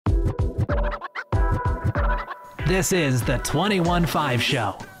This is the 21.5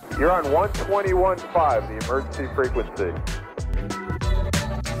 Show. You're on 121.5, the emergency frequency.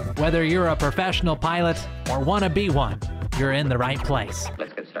 Whether you're a professional pilot or want to be one, you're in the right place.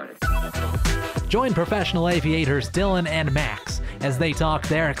 Let's get started. Join professional aviators Dylan and Max as they talk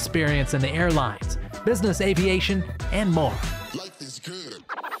their experience in the airlines, business aviation, and more. Life is good.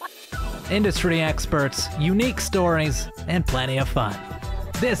 Industry experts, unique stories, and plenty of fun.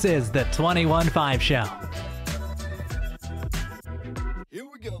 This is the 21.5 Show. Here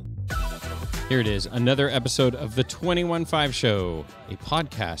we go. Here it is, another episode of the 21.5 Show, a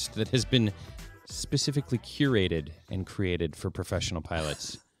podcast that has been specifically curated and created for professional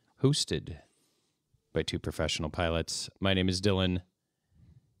pilots, hosted by two professional pilots. My name is Dylan,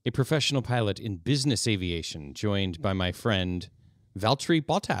 a professional pilot in business aviation, joined by my friend Valtteri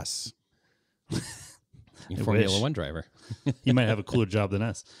Bottas, a Formula One driver. You might have a cooler job than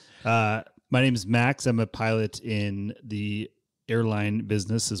us. My name is Max. I'm a pilot in the airline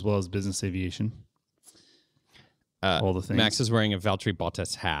business as well as business aviation. All the things. Max is wearing a Valtteri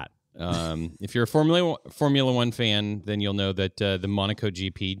Bottas hat. If you're a Formula One fan, then you'll know that the Monaco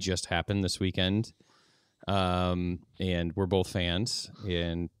GP just happened this weekend. And we're both fans.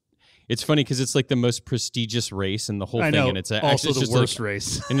 And it's funny because it's like the most prestigious race in the whole thing. And it's also it's the just worst like,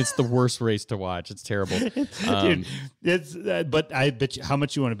 race. And it's the worst race to watch. It's terrible. Dude, it's, but I bet you, how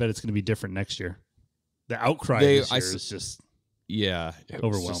much you want to bet it's going to be different next year? The outcry this year is just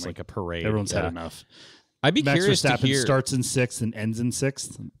overwhelming. Just like a parade. Everyone's had enough. I'd be Max curious to Verstappen hear. starts in sixth and ends in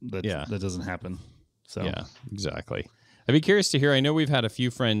sixth. That doesn't happen. So yeah, exactly. I'd be curious to hear. I know we've had a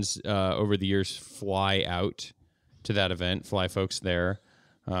few friends over the years fly out to that event, fly folks there.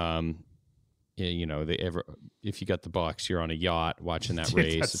 You know, if you got the box, you're on a yacht watching that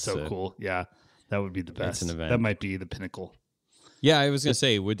race. That's so cool. Yeah, that would be the best. An event. That might be the pinnacle. Yeah, I was gonna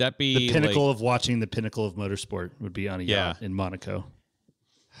say, would that be the pinnacle of watching the pinnacle of motorsport? Would be on a yacht in Monaco.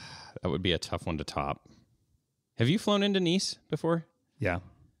 That would be a tough one to top. Have you flown into Nice before? Yeah,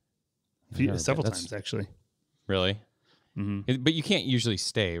 several times actually. Really? Mm-hmm. But you can't usually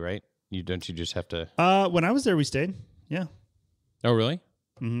stay, right? You just have to. When I was there, we stayed. Yeah. Oh, really?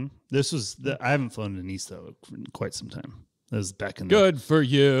 Mm-hmm. This was I haven't flown to Nice though in quite some time. That was back in good for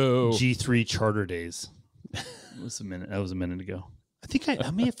you G3 charter days. That was a minute ago. I think I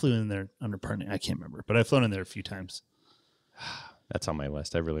may have flown in there under partner. I can't remember, but I've flown in there a few times. That's on my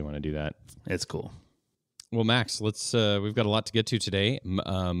list. I really want to do that. It's cool. Well, Max, let's. We've got a lot to get to today.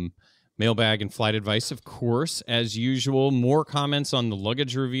 Mailbag and flight advice, of course, as usual. More comments on the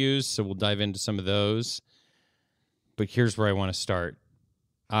luggage reviews, so we'll dive into some of those. But here's where I want to start.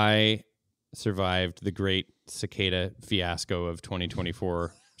 I survived the great cicada fiasco of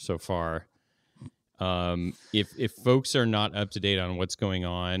 2024 so far. If folks are not up to date on what's going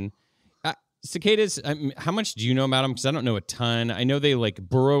on, cicadas, how much do you know about them? Because I don't know a ton. I know they like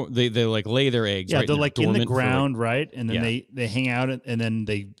burrow, they like lay their eggs. Yeah, right? they're like in the ground, like, right? And then they hang out and then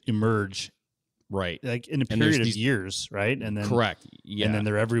they emerge. Right. Like in a period of years, right? And then correct. Yeah. And then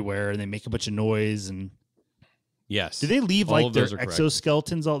they're everywhere and they make a bunch of noise and yes. Do they leave like their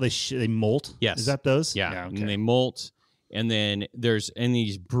exoskeletons all they molt? Yes. Is that those? Yeah. Okay. And they molt, and then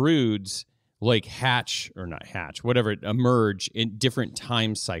these broods like hatch or not hatch, whatever, emerge in different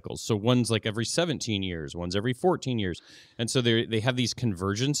time cycles. So one's like every 17 years, one's every 14 years. And so they have these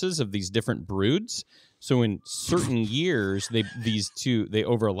convergences of these different broods. So in certain years, these two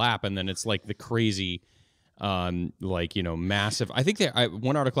overlap, and then it's like the crazy massive. I think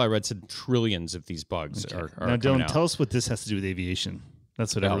one article I read said trillions of these bugs are now, Dylan, out. Tell us what this has to do with aviation.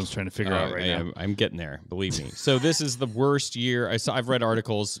 That's what everyone's trying to figure out right now. I'm getting there, believe me. So this is the worst year. I've read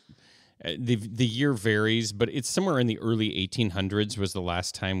articles. The year varies, but it's somewhere in the early 1800s was the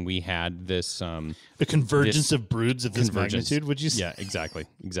last time we had this. The convergence of broods of this magnitude, would you say? Yeah, exactly.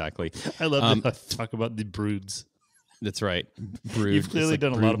 I love to talk about the broods. That's right. Brood. You've clearly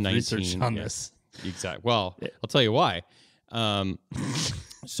done a lot of research on this. Exactly. Well, I'll tell you why.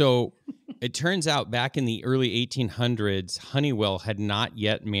 So it turns out back in the early 1800s, Honeywell had not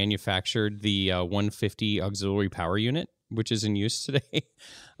yet manufactured the 150 auxiliary power unit, which is in use today.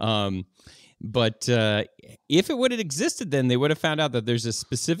 But if it would have existed then, they would have found out that there's a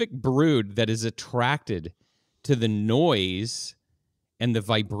specific brood that is attracted to the noise and the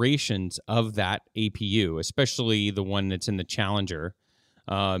vibrations of that APU, especially the one that's in the Challenger.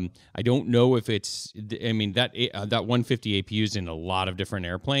 I don't know if it's, I mean, that 150 APU is in a lot of different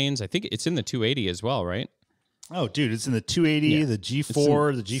airplanes. I think it's in the 280 as well, right? Oh, dude, it's in the 280, the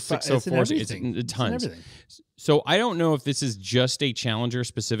G4, the G5. It's in everything. It's tons. It's in everything. So I don't know if this is just a Challenger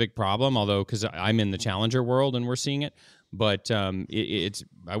specific problem, although because I'm in the Challenger world and we're seeing it, but it's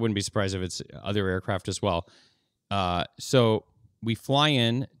I wouldn't be surprised if it's other aircraft as well. So we fly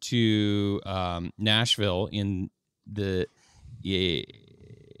in to Nashville and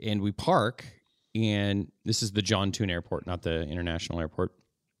we park, and this is the John Tune Airport, not the international airport.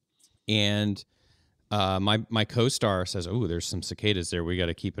 And my co-star says, "Oh, there's some cicadas there. We got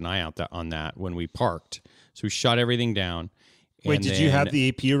to keep an eye out on that." When we parked, so we shut everything down. Wait, did you have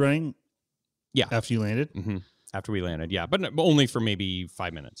the APU running? Yeah, after you landed. Mm-hmm. After we landed, yeah, but only for maybe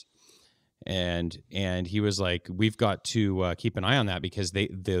 5 minutes. And he was like, "We've got to keep an eye on that because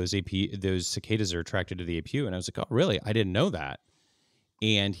those cicadas are attracted to the APU." And I was like, "Oh, really? I didn't know that."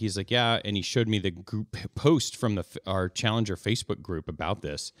 And he's like, "Yeah." And he showed me the group post from our Challenger Facebook group about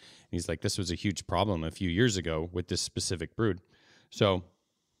this. And he's like, "This was a huge problem a few years ago with this specific brood." So,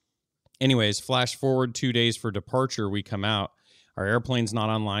 anyways, flash forward 2 days for departure. We come out. Our airplane's not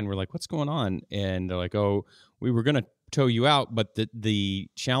online. We're like, "What's going on?" And they're like, "Oh, we were going to tow you out, but the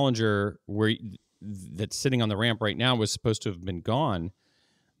Challenger that's sitting on the ramp right now was supposed to have been gone,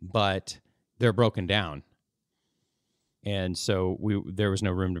 but they're broken down. And so there was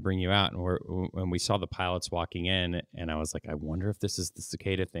no room to bring you out." And when we saw the pilots walking in, and I was like, "I wonder if this is the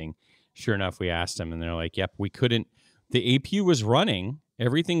cicada thing." Sure enough, we asked them, and they're like, "Yep, we couldn't." The APU was running,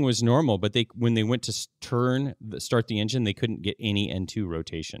 everything was normal, but when they went to start the engine, they couldn't get any N2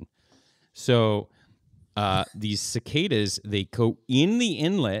 rotation. So these cicadas, they go in the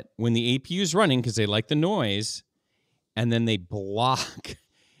inlet when the APU is running because they like the noise, and then they block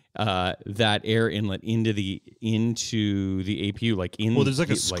that air inlet into the APU, like in. Well, there's like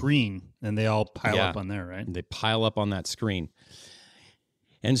a screen, and they all pile up on there, right? They pile up on that screen,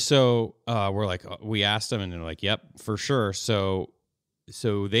 and so we're like, we asked them, and they're like, "Yep, for sure."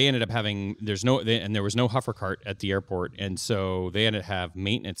 So they ended up having there was no huffer cart at the airport, and so they ended up have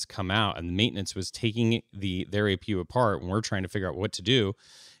maintenance come out, and the maintenance was taking their APU apart, and we're trying to figure out what to do.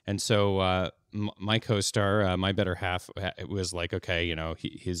 And so my co-star, my better half, it was like, okay,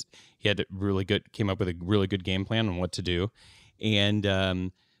 he had came up with a really good game plan on what to do,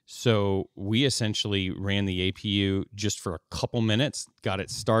 and so we essentially ran the APU just for a couple minutes, got it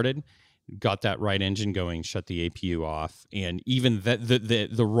started. Got that right engine going, shut the APU off, and even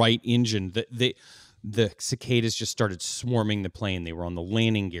the right engine, the cicadas just started swarming the plane. They were on the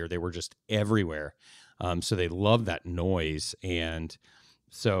landing gear. They were just everywhere. So they love that noise, and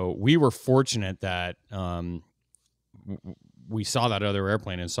so we were fortunate that we saw that other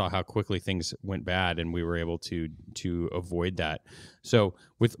airplane and saw how quickly things went bad, and we were able to avoid that. So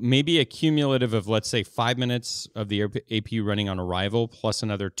with maybe a cumulative of, let's say, 5 minutes of the APU running on arrival, plus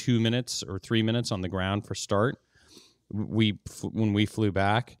another 2 minutes or 3 minutes on the ground for start, when we flew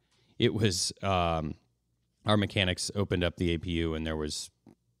back, it was our mechanics opened up the APU, and there was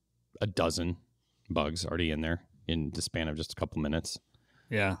a dozen bugs already in there in the span of just a couple minutes.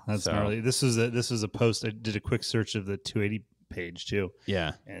 Yeah, that's gnarly. This was a post. I did a quick search of the 280 page too.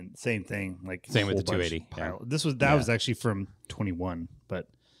 Yeah, and same thing. Like same with the 280. Yeah. That was actually from 21, but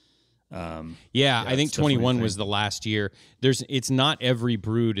I think 21 was the last year. It's not every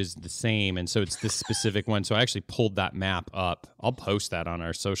brood is the same, and so it's this specific one. So I actually pulled that map up. I'll post that on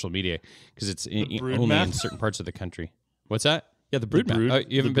our social media because it's only map? In certain parts of the country. What's that? Yeah, the brood map.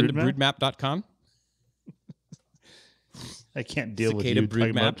 You haven't been to broodmap.com? I can't deal with you talking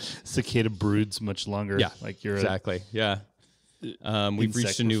about cicada broods much longer. Yeah, like you're exactly. Yeah. We've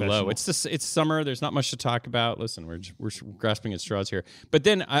reached a new low. It's summer. There's not much to talk about. Listen, we're grasping at straws here. But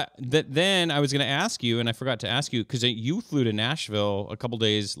then I was going to ask you, and I forgot to ask you because you flew to Nashville a couple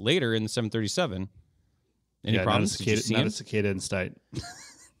days later in the 737. Any problems? Not a cicada in sight.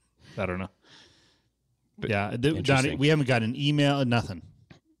 I don't know. But Johnny, we haven't got an email, nothing.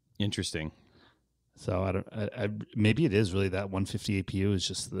 Interesting. So I maybe it is really that 150 APU is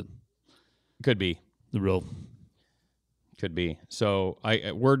just could be the real. Could be. So,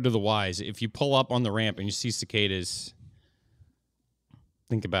 word to the wise: if you pull up on the ramp and you see cicadas,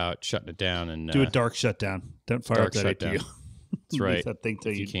 think about shutting it down and do a dark shutdown. Don't fire up that APU. That's right. That thing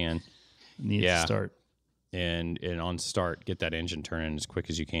till you can. Need to start. And on start, get that engine turning as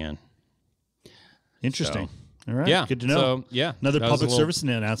quick as you can. Interesting. So, all right. Yeah. Good to know. So, another public service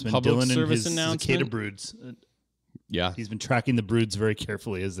announcement. Public Dylan service and his announcement. cicada broods. Yeah. He's been tracking the broods very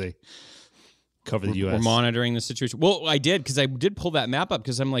carefully as they cover the U.S. We're monitoring the situation. Well, I did because I did pull that map up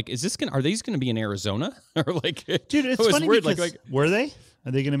because I'm like, are these going to be in Arizona or like? Dude, it's funny weird. Because were they?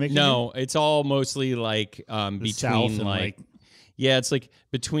 Are they going to make? No, it's all mostly like between like. Yeah, it's like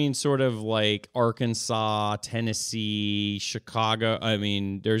between sort of like Arkansas, Tennessee, Chicago. I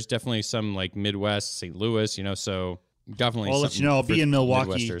mean, there's definitely some like Midwest, St. Louis, so definitely. I'll let you know. I'll be in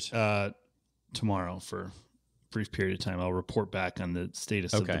Milwaukee tomorrow for brief period of time, I'll report back on the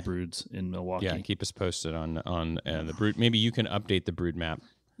status of the broods in Milwaukee. Yeah, keep us posted on the brood. Maybe you can update the brood map.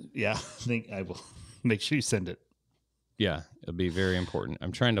 Yeah, I think I will. Make sure you send it. Yeah, it'll be very important.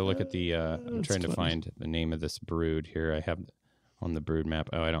 I'm trying to look at the. I'm trying to find the name of this brood here. I have on the brood map.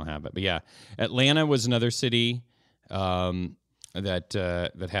 Oh, I don't have it. But yeah, Atlanta was another city that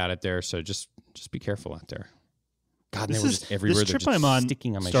had it there. So just be careful out there. God, they were just everywhere. This trip I'm on,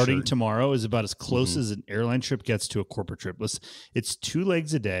 sticking on my starting shirt. tomorrow, is about as close as an airline trip gets to a corporate trip. It's 2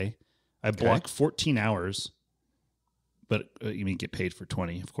 legs a day. I block 14 hours, but you mean get paid for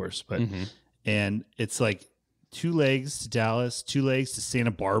 20, of course. But and it's like 2 legs to Dallas, 2 legs to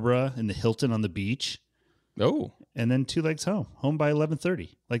Santa Barbara and the Hilton on the beach. Oh, and then 2 legs home by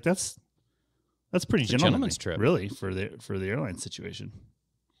 11:30. Like that's pretty gentleman's trip, really, for the airline situation.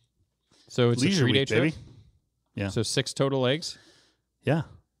 So it's leisure a 3-day trip. Baby. Yeah. So 6 total legs. Yeah.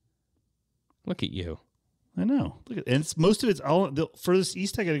 Look at you. I know. Look at, and most of it's all the furthest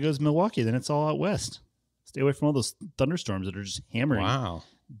east I got to go is Milwaukee. Then it's all out west. Stay away from all those thunderstorms that are just hammering. Wow.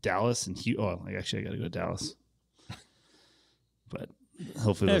 Dallas and actually I got to go to Dallas. But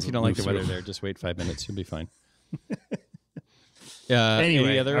hopefully, if you don't like the weather there, just wait 5 minutes. You'll be fine.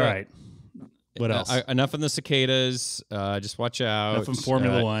 Anyway, all right. What else? Enough on the cicadas. Just watch out. Enough in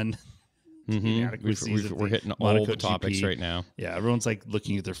Formula One. We're hitting all the topics GP right now. Yeah, everyone's like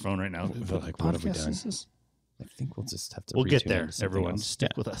looking at their phone right now. Like, what have we done? I think we'll just have to. We'll get there. Everyone,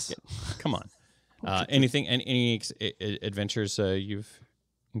 stick with us. Yeah. Come on. Anything? Any adventures you've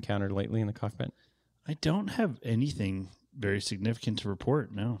encountered lately in the cockpit? I don't have anything very significant to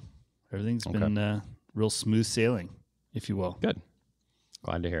report. No, everything's been real smooth sailing, if you will. Good.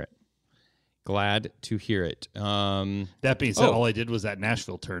 Glad to hear it. That being said, all I did was that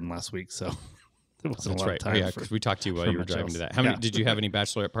Nashville turn last week, so it wasn't a lot of time. Yeah, because we talked to you while you were driving to that. How many did you have? Any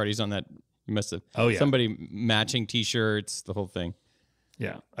bachelorette parties on that? You must have. Oh yeah, somebody matching T-shirts, the whole thing.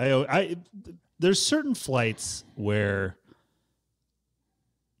 Yeah, there's certain flights where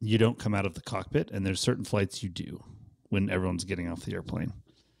you don't come out of the cockpit, and there's certain flights you do when everyone's getting off the airplane.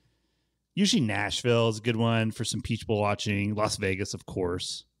 Usually Nashville is a good one for some Peach Bowl watching. Las Vegas, of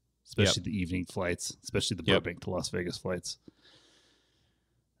course. Especially the evening flights, especially the Burbank to Las Vegas flights.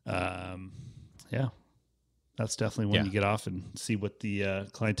 Yeah, that's definitely when you get off and see what the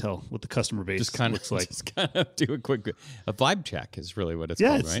clientele, what the customer base looks like. Just kind of do a vibe check is really what it's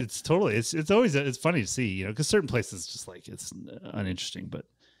called, right? It's totally. It's always it's funny to see, because certain places just like it's uninteresting. But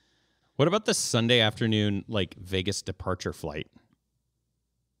what about the Sunday afternoon like Vegas departure flight?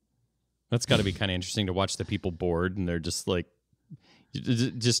 That's got to be kind of interesting to watch the people board and they're just like.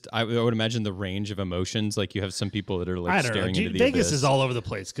 I would imagine the range of emotions. Like you have some people that are like staring into the Vegas abyss. is all over the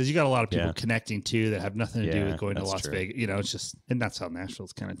place because you got a lot of people connecting too that have nothing to do with going to Las Vegas. It's just, and that's how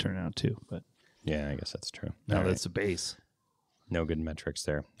Nashville's kind of turned out too. But yeah, I guess that's true. Now that's a base. No good metrics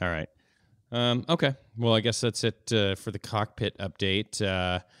there. All right. Okay. Well, I guess that's it for the cockpit update.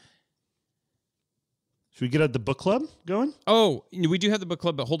 Should we get the book club going? Oh, we do have the book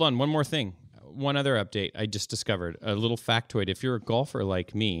club, but hold on. One more thing. One other update I just discovered, a little factoid. If you're a golfer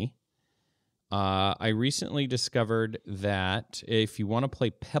like me, I recently discovered that if you want to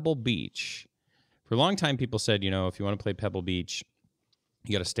play Pebble Beach, for a long time people said, if you want to play Pebble Beach,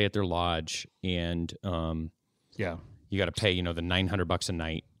 you got to stay at their lodge and you got to pay, the $900 a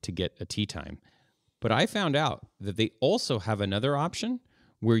night to get a tee time. But I found out that they also have another option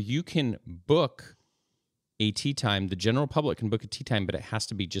where you can book a tee time. The general public can book a tee time, but it has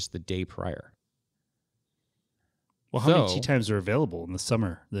to be just the day prior. Well, how many tee times are available in the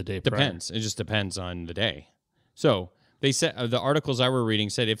summer, the day prior? Depends. It just depends on the day. So they said the articles I were reading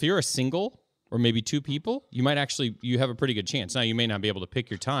said if you're a single or maybe 2 people, you have a pretty good chance. Now, you may not be able to pick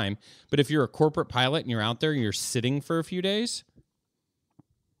your time, but if you're a corporate pilot and you're out there and you're sitting for a few days.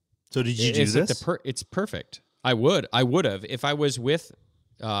 So did you do this? It's perfect. I would have if I was with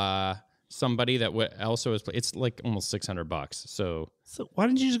somebody that also is. It's like almost $600. So why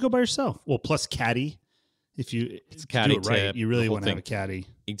didn't you just go by yourself? Well, plus caddy. If you caddy do it right, tip, you really want to have a caddy.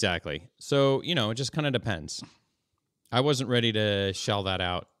 Exactly. So, it just kind of depends. I wasn't ready to shell that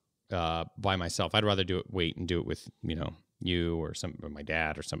out by myself. I'd rather wait and do it with, you or my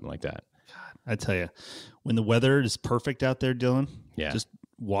dad or something like that. God, I tell you, when the weather is perfect out there, Dylan, just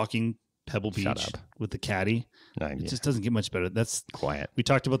walking Pebble Beach with the caddy, it just doesn't get much better. That's quiet. We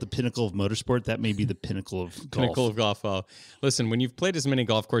talked about the pinnacle of motorsport. That may be the pinnacle of golf. Pinnacle of golf. Well, listen, when you've played as many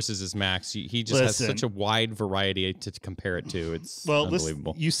golf courses as Max, he just has such a wide variety to compare it to. It's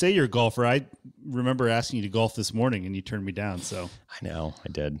unbelievable. You say you're a golfer. I remember asking you to golf this morning, and you turned me down. So I know I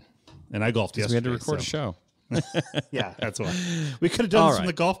did, and I golfed yesterday. We had to record a show. Yeah, that's why. We could have done All this from right.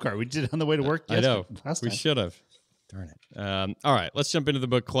 the golf cart. We did it on the way to work I know. last We time. should have. Darn it. All right. Let's jump into the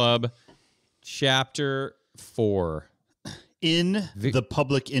book club. Chapter 4. In the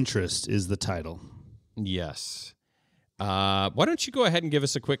Public Interest is the title. Yes. Why don't you go ahead and give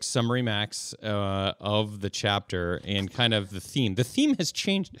us a quick summary, Max, of the chapter and kind of the theme. The theme has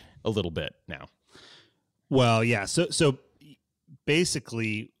changed a little bit now. Well, yeah. So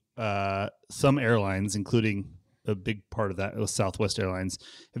basically, some airlines, including a big part of that was Southwest Airlines,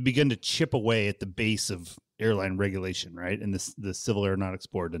 have begun to chip away at the base of airline regulation, right? And the Civil Aeronautics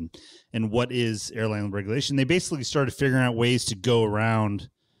Board and what is airline regulation. They basically started figuring out ways to go around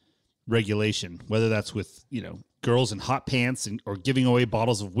regulation, whether that's with, girls in hot pants or giving away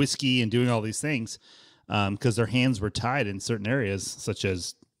bottles of whiskey and doing all these things, because their hands were tied in certain areas, such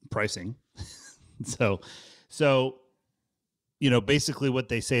as pricing. So, basically what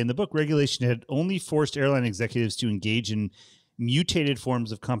they say in the book, regulation had only forced airline executives to engage in mutated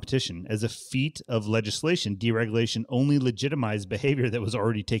forms of competition. As a feat of legislation, deregulation only legitimized behavior that was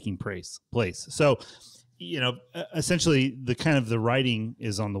already taking place. So, essentially the writing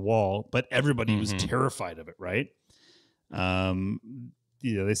is on the wall, but everybody was terrified of it, right?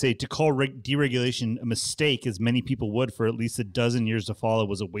 They say to call deregulation a mistake, as many people would for at least a dozen years to follow,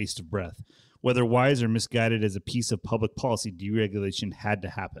 was a waste of breath. Whether wise or misguided as a piece of public policy, deregulation had to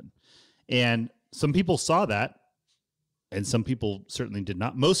happen. And some people saw that, and some people certainly did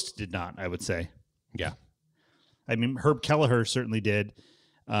not. Most did not, I would say. Yeah. I mean, Herb Kelleher certainly did.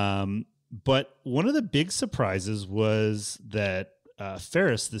 But one of the big surprises was that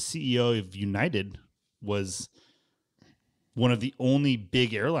Ferris, the CEO of United, was one of the only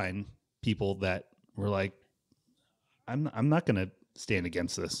big airline people that were like, I'm not going to stand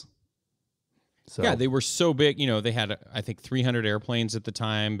against this. So, yeah, they were so big. They had, I think, 300 airplanes at the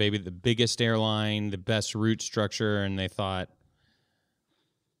time, maybe the biggest airline, the best route structure, and they thought,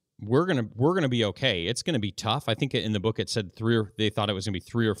 we're gonna be okay. It's gonna be tough. I think in the book it said they thought it was gonna be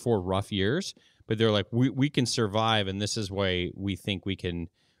 3 or 4 rough years, but they're like, we can survive, and this is why we think we can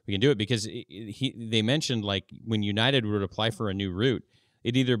do it, because they mentioned, like, when United would apply for a new route,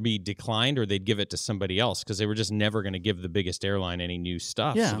 it'd either be declined or they'd give it to somebody else, because they were just never going to give the biggest airline any new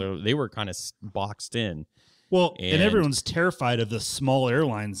stuff. Yeah. So they were kind of boxed in. Well, and everyone's terrified of the small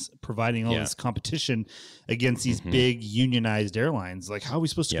airlines providing all this competition against these big unionized airlines. Like, how are we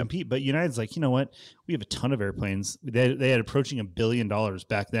supposed to compete? But United's like, you know what? We have a ton of airplanes. They had approaching $1 billion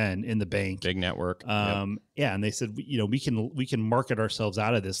back then in the bank. Big network. Yeah, and they said, we can market ourselves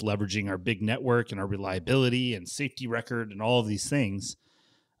out of this, leveraging our big network and our reliability and safety record and all of these things.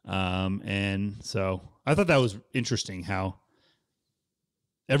 And so I thought that was interesting how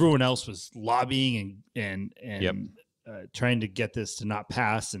everyone else was lobbying and trying to get this to not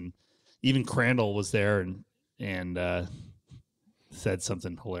pass, and even Crandall was there and said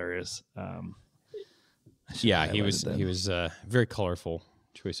something hilarious. He was very colorful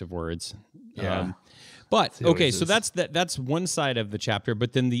choice of words. Yeah. But okay, so that's one side of the chapter,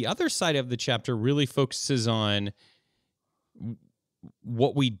 but then the other side of the chapter really focuses on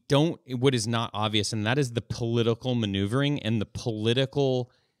what is not obvious, and that is the political maneuvering and the political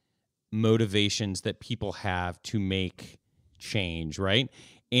motivations that people have to make change, right?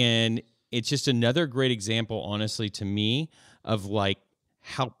 And it's just another great example, honestly, to me, of like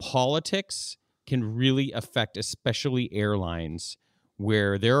how politics can really affect, especially airlines,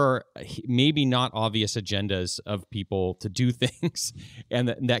 where there are maybe not obvious agendas of people to do things,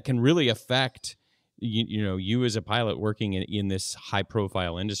 and that can really affect you as a pilot working in this high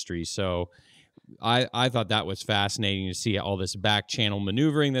profile industry. So I thought that was fascinating to see all this back channel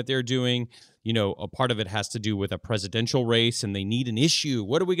maneuvering that they're doing. A part of it has to do with a presidential race, and they need an issue.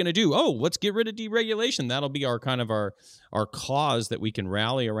 What are we going to do? Oh, let's get rid of deregulation. That'll be our cause that we can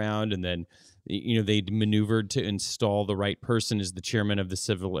rally around. And then, they maneuvered to install the right person as the chairman of the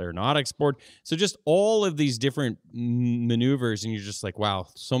Civil Aeronautics Board. So just all of these different maneuvers, and you're just like, wow,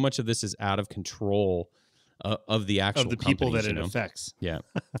 so much of this is out of control of the actual people that companies, it affects. Yeah,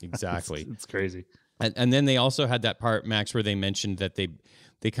 exactly. It's crazy. And then they also had that part, Max, where they mentioned that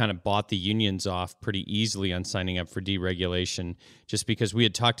they kind of bought the unions off pretty easily on signing up for deregulation, just because we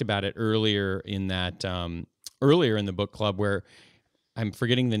had talked about it earlier in the book club, where I'm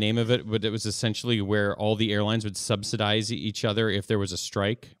forgetting the name of it, but it was essentially where all the airlines would subsidize each other if there was a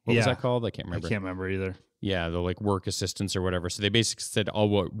strike. What was that called? I can't remember. I can't remember either. Yeah, the like work assistance or whatever. So they basically said,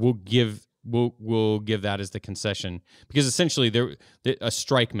 "Oh, we'll give that as the concession," because essentially a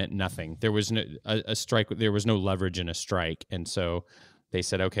strike meant nothing. There was no a strike. There was no leverage in a strike, and so they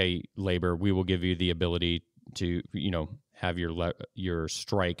said, "Okay, labor, we will give you the ability to have your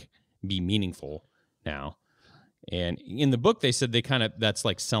strike be meaningful now." And in the book, they said that's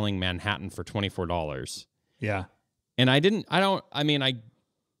like selling Manhattan for $24. Yeah. And I don't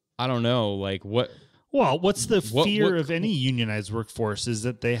know, like what. Well, what's the fear of any unionized workforce is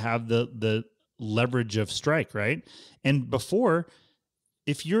that they have the leverage of strike, right? And before,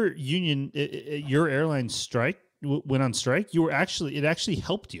 if your union, your airline went on strike, it actually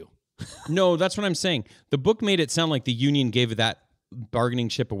helped you. No, that's what I'm saying. The book made it sound like the union gave that bargaining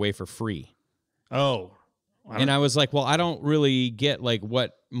chip away for free. Oh. I was like, well, I don't really get like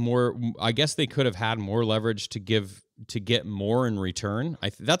what more. I guess they could have had more leverage to get more in return.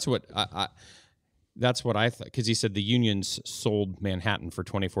 That's what I thought, because he said the unions sold Manhattan for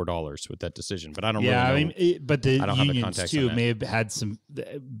 $24 with that decision, but I don't really know. I mean, but the unions too may have had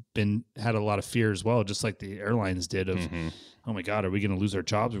had a lot of fear as well, just like the airlines did of, oh my God, are we going to lose our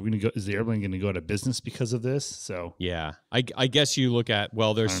jobs? Is the airline going to go out of business because of this? So yeah, I guess you look at,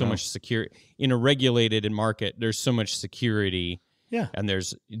 well, there's so much security in a regulated market. There's so much security. Yeah. And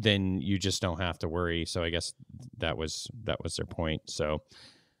then you just don't have to worry. So I guess that was their point. So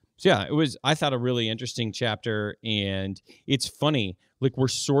yeah, I thought a really interesting chapter, and it's funny. Like, we're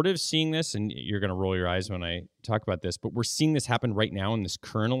sort of seeing this, and you're going to roll your eyes when I talk about this, but we're seeing this happen right now in this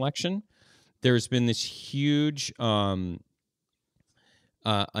current election. There's been this huge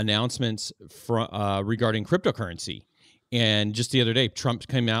announcements regarding cryptocurrency. And just the other day, Trump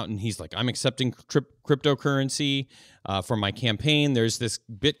came out and he's like, I'm accepting cryptocurrency for my campaign. There's this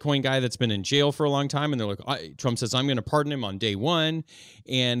Bitcoin guy that's been in jail for a long time. And they're like, Trump says, I'm going to pardon him on day one.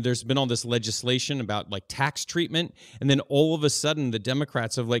 And there's been all this legislation about like tax treatment. And then all of a sudden, the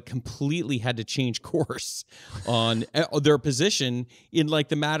Democrats have like completely had to change course on their position in like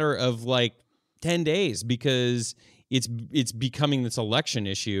the matter of like 10 days, because it's becoming this election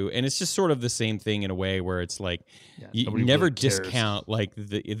issue, and it's just sort of the same thing in a way where it's like you never really discount like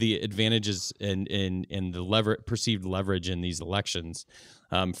the advantages and the perceived leverage in these elections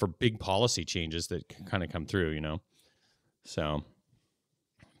for big policy changes that kind of come through, you know. So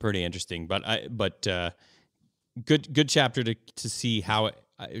pretty interesting, but good chapter to see how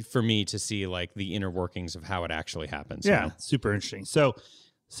it, for me to see like the inner workings of how it actually happens. Yeah, you know? super interesting. So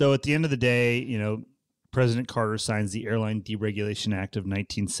at the end of the day, you know, President Carter signs the Airline Deregulation Act of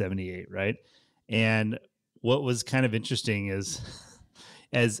 1978, right? And what was kind of interesting is,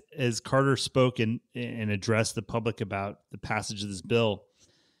 as Carter spoke and addressed the public about the passage of this bill,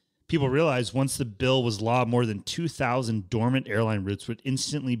 people realized once the bill was law, more than 2,000 dormant airline routes would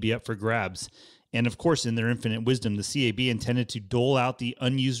instantly be up for grabs. And of course, in their infinite wisdom, the CAB intended to dole out the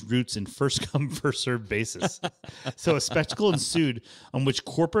unused routes in first-come, first-served basis. So a spectacle ensued on which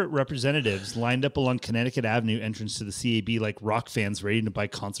corporate representatives lined up along Connecticut Avenue entrance to the CAB like rock fans ready to buy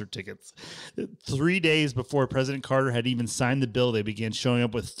concert tickets. 3 days before President Carter had even signed the bill, they began showing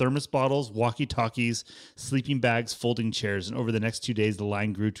up with thermos bottles, walkie-talkies, sleeping bags, folding chairs. And over the next 2 days, the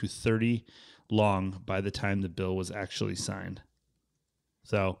line grew to 30 long by the time the bill was actually signed.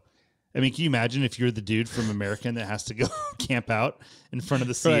 So... I mean, can you imagine if you're the dude from American that has to go camp out in front of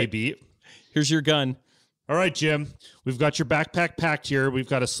the CAB? Right. Here's your gun. All right, Jim, we've got your backpack packed here. We've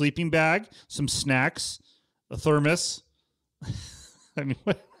got a sleeping bag, some snacks, a thermos. I mean,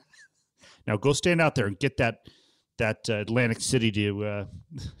 what? Now go stand out there and get that Atlantic City to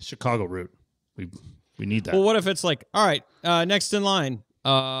Chicago route. We need that. Well, what if it's like, all right, next in line,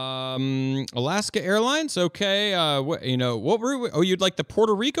 Alaska Airlines, okay. What route? Oh, you'd like the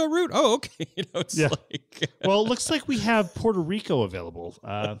Puerto Rico route? Oh, okay. It's like, well, it looks like we have Puerto Rico available.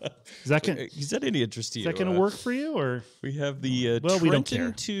 Is that any interest to you? Is that going to work for you, or we have the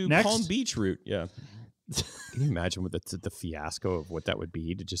Trenton to Next. Palm Beach route? Yeah. Can you imagine what the fiasco of what that would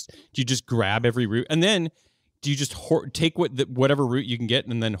be? Do you just grab every route, and then do you just take whatever route you can get,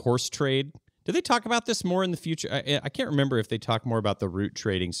 and then horse trade? Do they talk about this more in the future? I can't remember if they talk more about the route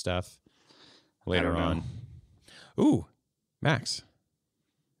trading stuff later on. Ooh, Max,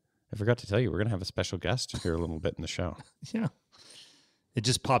 I forgot to tell you, we're going to have a special guest here a little bit in the show. Yeah. It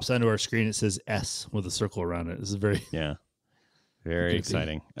just pops onto our screen. It says S with a circle around it. This is very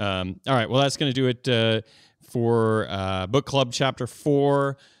exciting. All right, well, that's going to do it for Book Club Chapter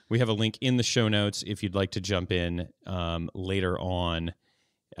 4. We have a link in the show notes if you'd like to jump in later on.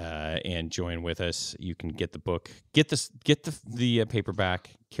 And join with us. You can get the book, get the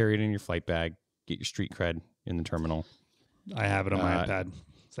paperback, carry it in your flight bag, get your street cred in the terminal. I have it on my iPad,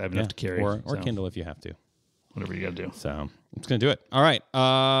 so I have enough to carry. Or Kindle if you have to. Whatever you got to do. So it's going to do it. All right.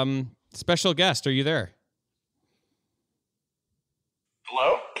 Special guest, are you there?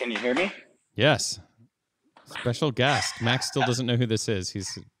 Hello? Can you hear me? Yes. Special guest. Max still doesn't know who this is.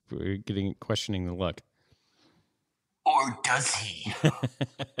 He's questioning the look. Or does he?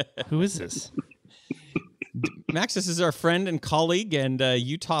 Who is this? Max, this is our friend and colleague and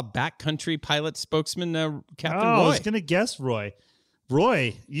Utah backcountry pilot spokesman, Captain Roy. I was going to guess Roy.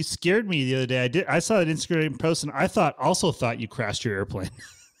 Roy, you scared me the other day. I saw an Instagram post, and I also thought you crashed your airplane.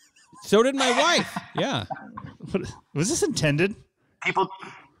 So did my wife. Yeah. Was this intended?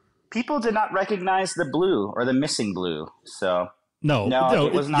 People did not recognize the blue or the missing blue. So no,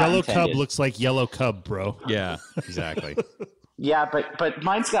 it was not Yellow intended. Cub looks like Yellow Cub, bro. Yeah, exactly. Yeah, but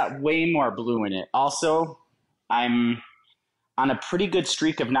mine's got way more blue in it. Also, I'm on a pretty good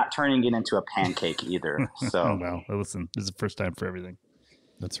streak of not turning it into a pancake either. So Oh, well, listen, this is the first time for everything.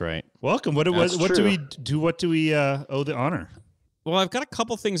 That's right. Welcome. What do we do? What do we owe the honor? Well, I've got a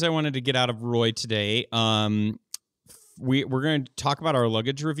couple things I wanted to get out of Roy today. We're going to talk about our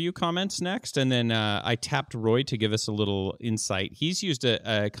luggage review comments next, and then I tapped Roy to give us a little insight. He's used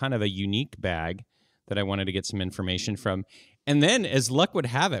a kind of a unique bag that I wanted to get some information from. And then, as luck would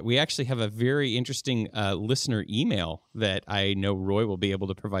have it, we actually have a very interesting listener email that I know Roy will be able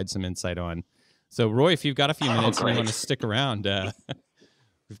to provide some insight on. So, Roy, if you've got a few minutes and you want to stick around,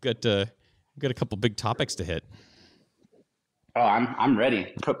 we've got a couple big topics to hit. Oh, I'm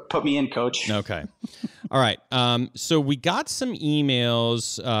ready. Put me in, Coach. Okay. All right. So we got some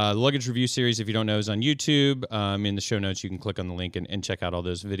emails. Luggage review series, if you don't know, is on YouTube. In the show notes, you can click on the link and check out all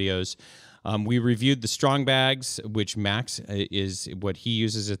those videos. We reviewed the Strong Bags, which Max is what he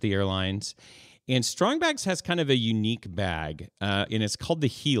uses at the airlines. And Strong Bags has kind of a unique bag, and it's called the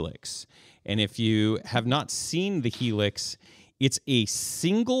Helix. And if you have not seen the Helix, it's a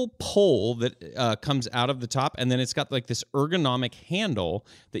single pole that comes out of the top, and then it's got like this ergonomic handle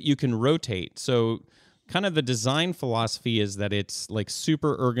that you can rotate. So kind of the design philosophy is that it's like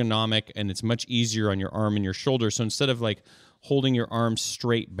super ergonomic and it's much easier on your arm and your shoulder. So instead of like holding your arm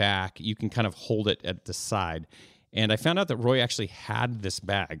straight back, you can kind of hold it at the side. And I found out that Roy actually had this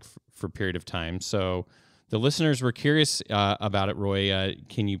bag for a period of time. So the listeners were curious about it. Roy,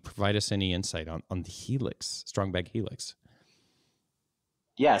 can you provide us any insight on the Helix, Strong Bag Helix?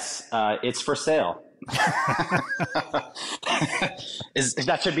 Yes, it's for sale.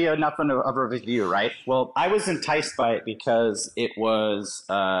 That should be enough of a review, right? Well, I was enticed by it because it was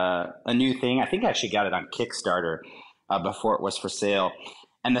a new thing. I think I actually got it on Kickstarter before it was for sale.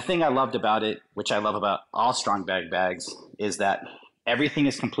 And the thing I loved about it, which I love about all Strong Bag bags, is that everything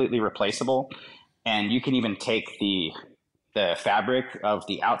is completely replaceable. And you can even take the fabric of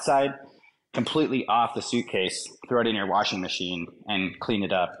the outside completely off the suitcase, throw it in your washing machine, and clean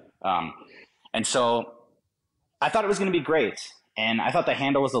it up. And so I thought it was going to be great. And I thought the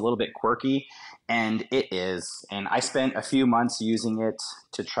handle was a little bit quirky, and it is. And I spent a few months using it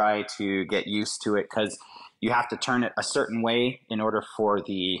to try to get used to it, because you have to turn it a certain way in order for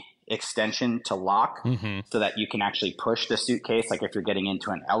the extension to lock, so that you can actually push the suitcase, like if you're getting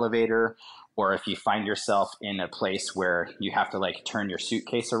into an elevator, or if you find yourself in a place where you have to like turn your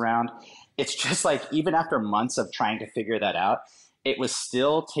suitcase around. It's just like, even after months of trying to figure that out, it was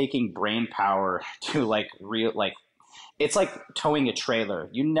still taking brain power to it's like towing a trailer.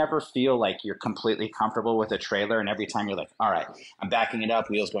 You never feel like you're completely comfortable with a trailer. And every time you're like, all right, I'm backing it up,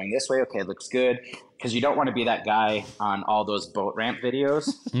 wheels going this way. Okay, it looks good. Because you don't want to be that guy on all those boat ramp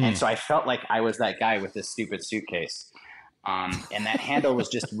videos. And so I felt like I was that guy with this stupid suitcase. And that handle was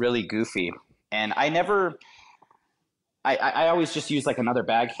just really goofy. And I always just use like another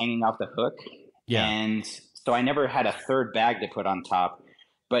bag hanging off the hook. Yeah. And so I never had a third bag to put on top.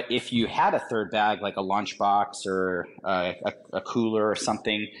 But if you had a third bag, like a lunchbox or a cooler or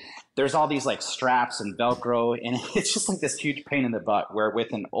something, there's all these like straps and Velcro. And it's just like this huge pain in the butt, where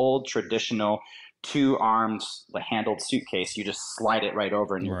with an old traditional 2-armed handled suitcase, you just slide it right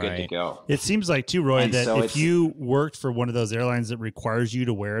over and you're good to go. It seems like too, Roy, and that so if you worked for one of those airlines that requires you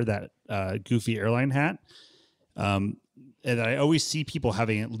to wear that goofy airline hat, and I always see people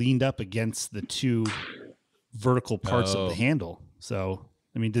having it leaned up against the two vertical parts of the handle. So,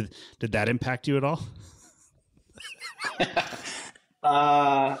 I mean, did that impact you at all?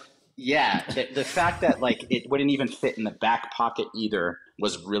 Yeah. The fact that like it wouldn't even fit in the back pocket either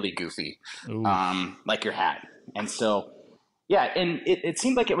was really goofy. Like your hat. And so, yeah, and it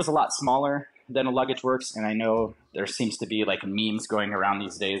seemed like it was a lot smaller than a Luggage Works. And I know there seems to be like memes going around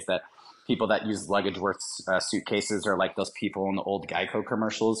these days that people that use Luggage Works suitcases are like those people in the old Geico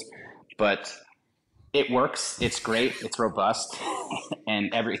commercials. But it works. It's great. It's robust,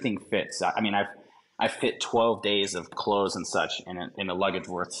 and everything fits. I mean, I've fit 12 days of clothes and such in a Luggage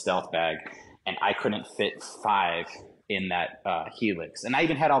Worth stealth bag, and I couldn't fit 5 in that Helix. And I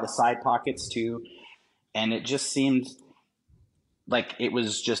even had all the side pockets too, and it just seemed like it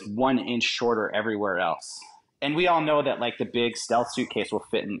was just 1 inch shorter everywhere else. And we all know that like the big stealth suitcase will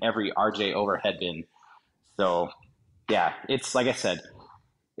fit in every RJ overhead bin. So yeah, it's like I said,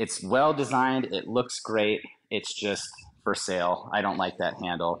 it's well designed. It looks great. It's just for sale. I don't like that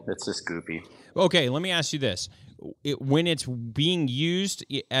handle. It's just goofy. Okay, let me ask you this. When it's being used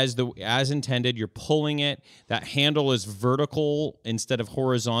as intended, you're pulling it, that handle is vertical instead of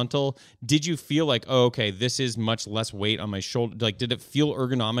horizontal. Did you feel like, oh, okay, this is much less weight on my shoulder? Like, did it feel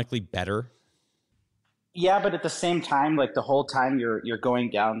ergonomically better? Yeah, but at the same time, like the whole time you're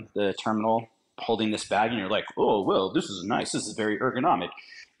going down the terminal holding this bag and you're like, oh, well, this is nice. This is very ergonomic.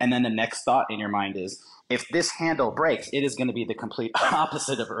 And then the next thought in your mind is, if this handle breaks, it is going to be the complete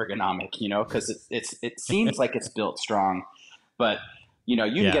opposite of ergonomic, you know, because it seems like it's built strong, but you know,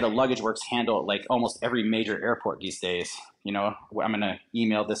 you can get a Luggage Works handle at like almost every major airport these days. You know, I'm going to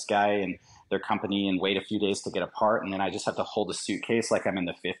email this guy and their company and wait a few days to get a part, and then I just have to hold a suitcase like I'm in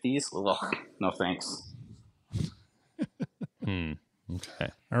the 50s. Ugh, no thanks.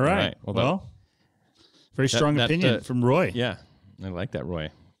 Okay. All right. Well, very strong opinion from Roy. Yeah, I like that, Roy.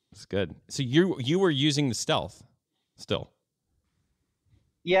 It's good. So you were using the Stealth still?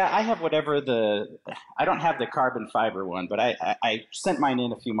 Yeah, I have whatever I don't have the carbon fiber one, but I sent mine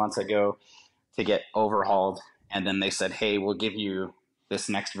in a few months ago to get overhauled, and then they said, hey, we'll give you this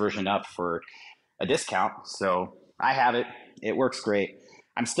next version up for a discount. So I have it. It works great.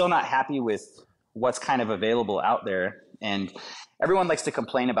 I'm still not happy with what's kind of available out there, and everyone likes to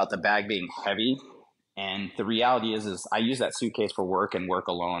complain about the bag being heavy. And the reality is I use that suitcase for work and work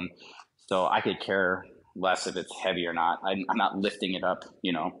alone. So I could care less if it's heavy or not. I'm not lifting it up,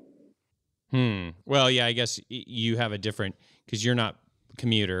 you know? Well, yeah, I guess you have a different, because you're not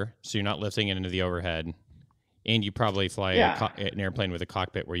commuter, so you're not lifting it into the overhead. And you probably fly an airplane with a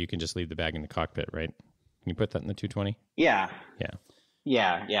cockpit where you can just leave the bag in the cockpit, right? Can you put that in the 220? Yeah.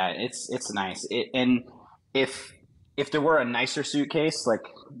 Yeah. Yeah. It's nice. And if there were a nicer suitcase, like,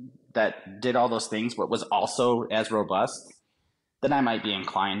 that did all those things, but was also as robust, then I might be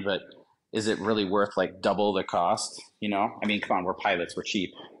inclined. But is it really worth like double the cost? You know, I mean, come on, we're pilots, we're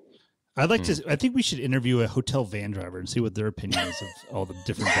cheap. I'd like to. I think we should interview a hotel van driver and see what their opinion is of all the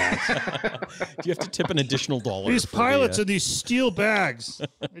different bags. Do you have to tip an additional $1? These pilots in these steel bags.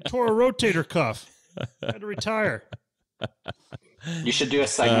 They tore a rotator cuff. I had to retire. You should do a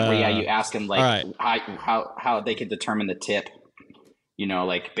segment where you ask them like right. how they can determine the tip. You know,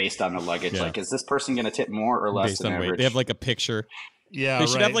 like based on the luggage, like, is this person going to tip more or less based than on average? weight. They have like a picture. Yeah, they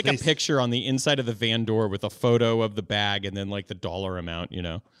should have like a picture on the inside of the van door with a photo of the bag and then like the dollar amount, you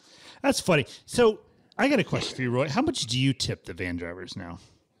know? That's funny. So I got a question for you, Roy. How much do you tip the van drivers now?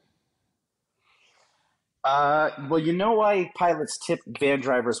 Well, you know why pilots tip van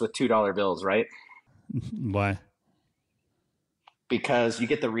drivers with $2 bills, right? Why? Because you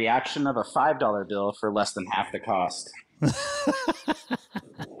get the reaction of a $5 bill for less than half the cost.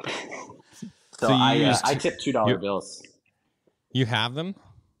 So I tip $2 bills. You have them?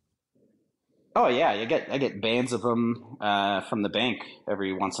 Oh yeah, I get bands of them from the bank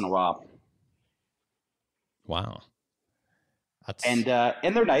every once in a while. Wow. And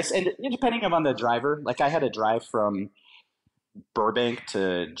they're nice. And depending on the driver, like I had a drive from Burbank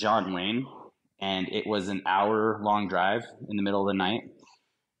to John Wayne, and it was an hour-long drive in the middle of the night.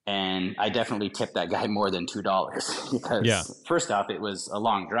 And I definitely tipped that guy more than $2 because first off, it was a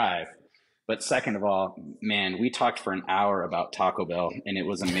long drive. But second of all, man, we talked for an hour about Taco Bell, and it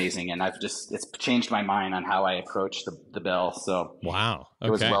was amazing. And it's changed my mind on how I approach the Bell. So wow, okay.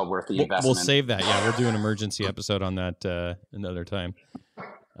 It was well worth the investment. We'll save that. Yeah, we'll do an emergency episode on that another time.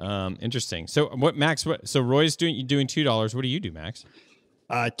 Interesting. So what, Max? So Roy's doing $2. What do you do, Max?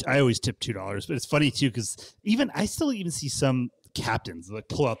 I always tip $2, but it's funny too because I still see some captains like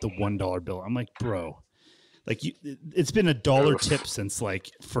pull out the $1 bill. I'm like, bro, like it's been $1 tip since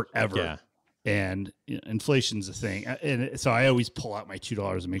like forever. Yeah. And inflation's a thing, and so I always pull out my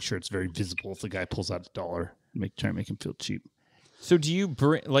 $2 and make sure it's very visible if the guy pulls out $1. Try to make him feel cheap. So do you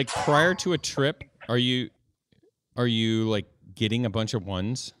bring, like, prior to a trip? Are you like getting a bunch of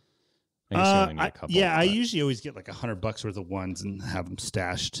ones? I usually always get like $100 worth of ones and have them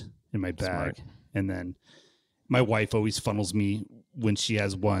stashed in my bag. Smart. And then my wife always funnels me when she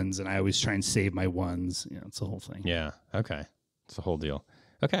has ones, and I always try and save my ones. It's the whole thing. Yeah. Okay. It's a whole deal.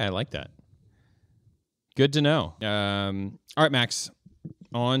 Okay, I like that. Good to know. All right, Max.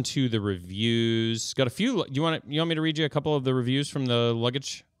 On to the reviews. Got a few. You want me to read you a couple of the reviews from the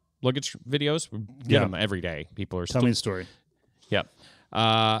luggage videos? We get them every day. People are Tell me the story. Yep.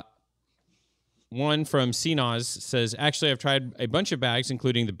 One from Cicadas says, actually, I've tried a bunch of bags,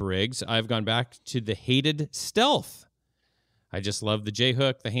 including the Briggs. I've gone back to the hated Stealth. I just love the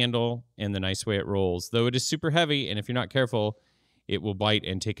J-hook, the handle, and the nice way it rolls. Though it is super heavy, and if you're not careful, it will bite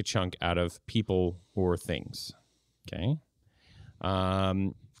and take a chunk out of people or things. Okay.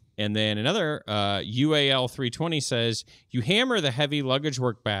 And then another UAL 320 says, you hammer the heavy luggage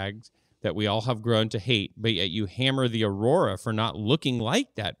work bags that we all have grown to hate, but yet you hammer the Aurora for not looking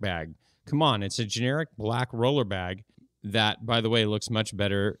like that bag. Come on, it's a generic black roller bag that, by the way, looks much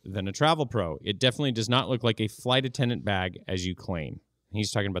better than a Travel Pro. It definitely does not look like a flight attendant bag, as you claim.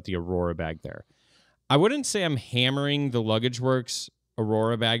 He's talking about the Aurora bag there. I wouldn't say I'm hammering the Luggage Works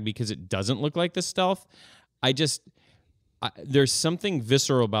Aurora bag because it doesn't look like this stuff. There's something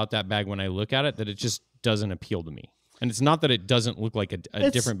visceral about that bag when I look at it that it just doesn't appeal to me. And it's not that it doesn't look like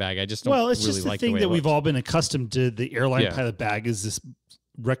a different bag. I just don't really like the way it looks. Well, it's just the thing that we've all been accustomed to. The airline pilot bag is this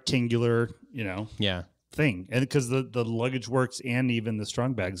rectangular, thing. And because the Luggage Works and even the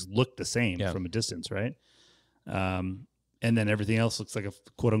Strong bags look the same from a distance, right? And then everything else looks like a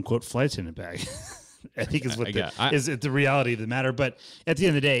quote-unquote flight attendant bag. I think is what is the reality of the matter. But at the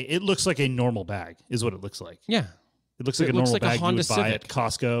end of the day, it looks like a normal bag is what it looks like. Yeah. It looks like a normal bag you would buy at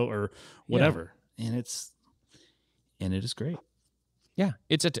Costco or whatever. Yeah. And it is great. Yeah.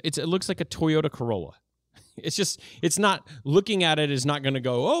 It looks like a Toyota Corolla. It's not, looking at it is not going to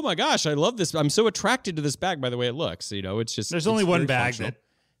go, oh my gosh, I love this. I'm so attracted to this bag by the way it looks. It's just, there's only one bag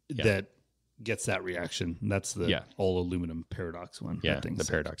that gets that reaction. And that's the all aluminum Paradox one. Yeah. The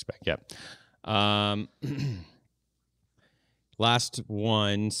Paradox bag. Yeah. Last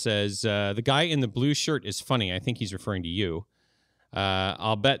one says, the guy in the blue shirt is funny. I think he's referring to you.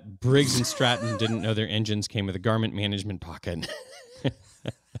 I'll bet Briggs and Stratton didn't know their engines came with a garment management pocket.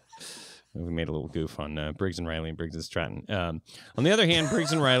 We made a little goof on Briggs and Riley and Briggs and Stratton. On the other hand,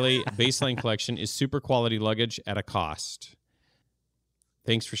 Briggs and Riley baseline collection is super quality luggage at a cost.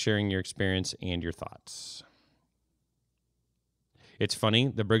 Thanks for sharing your experience and your thoughts. It's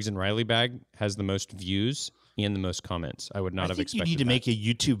funny, the Briggs and Riley bag has the most views and the most comments. I would not have expected. You need to make a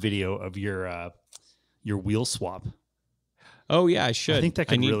YouTube video of your wheel swap. Oh yeah, I should. I think that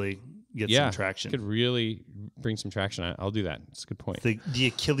could really get some traction. Could really bring some traction. I'll do that. It's a good point. The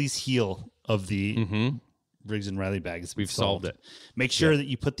Achilles heel of the Briggs and Riley bag is we've solved it. Make sure that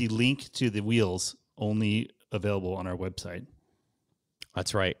you put the link to the wheels only available on our website.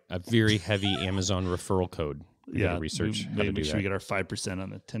 That's right. A very heavy Amazon referral code. Research. Make sure we get our 5%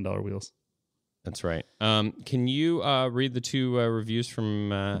 on the $10 wheels. That's right. Can you read the two reviews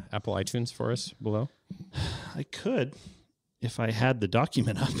from Apple iTunes for us below? I could, if I had the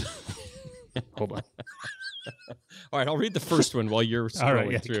document up. Hold on. All right, I'll read the first one while you're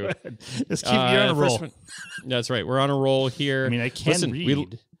scrolling through. Let's keep you on a roll. That's right. We're on a roll here. I mean, I can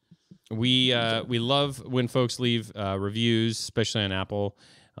read. We love when folks leave reviews, especially on Apple.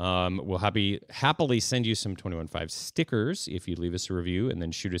 We'll happily send you some 215 stickers if you leave us a review and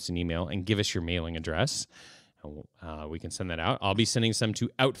then shoot us an email and give us your mailing address. We can send that out. I'll be sending some to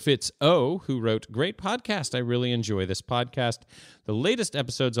Outfits O, who wrote, "Great podcast. I really enjoy this podcast. The latest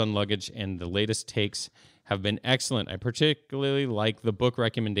episodes on luggage and the latest takes have been excellent. I particularly like the book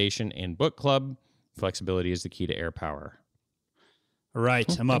recommendation and book club. Flexibility is the key to air power." All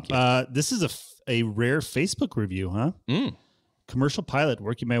right, I'm up. This is a rare Facebook review, huh? Commercial pilot,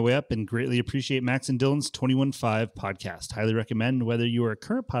 working my way up and greatly appreciate Max and Dylan's 215 podcast. Highly recommend whether you are a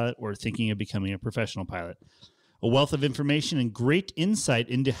current pilot or thinking of becoming a professional pilot. A wealth of information and great insight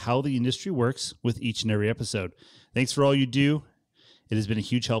into how the industry works with each and every episode. Thanks for all you do. It has been a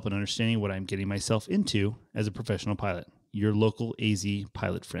huge help in understanding what I'm getting myself into as a professional pilot. Your local AZ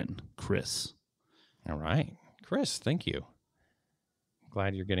pilot friend, Chris. All right. Chris, thank you.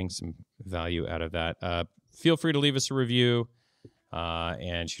 Glad you're getting some value out of that. Feel free to leave us a review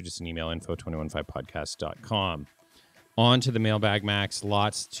and shoot us an email, info215podcast.com. On to the mailbag, Max.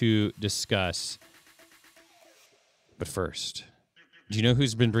 Lots to discuss. But first, do you know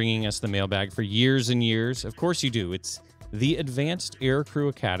who's been bringing us the mailbag for years and years? Of course you do. It's the Advanced Aircrew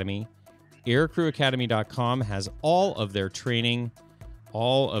Academy. Aircrewacademy.com has all of their training,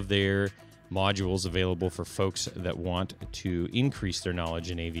 all of their modules available for folks that want to increase their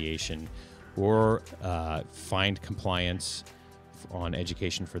knowledge in aviation or find compliance on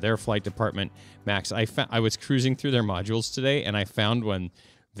education for their flight department. Max, I was cruising through their modules today, and I found one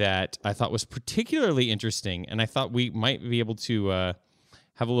that I thought was particularly interesting, and I thought we might be able to have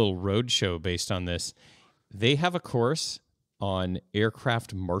a little road show based on this. They have a course on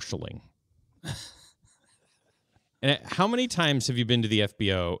aircraft marshaling. And how many times have you been to the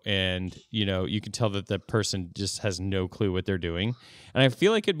FBO and, you can tell that the person just has no clue what they're doing? And I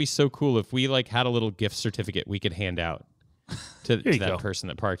feel like it'd be so cool if we had a little gift certificate we could hand out to that person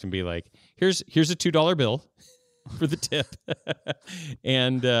that parked and be like, here's a $2 bill for the tip.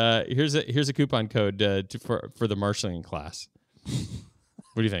 And here's a coupon code for the marshalling class.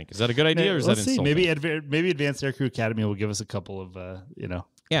 What do you think? Is that a good idea or is that insulting? Maybe Advanced Aircrew Academy will give us a couple of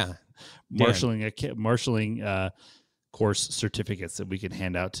marshaling course certificates that we can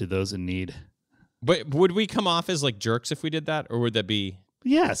hand out to those in need. But would we come off as like jerks if we did that, or would that be?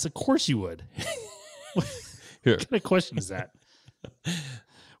 Yes, of course you would. Here. What kind of question is that?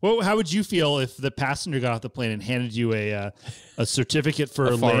 Well, how would you feel if the passenger got off the plane and handed you a certificate for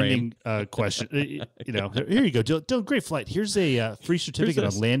a landing question? Here you go. Dylan, great flight. Here's a free certificate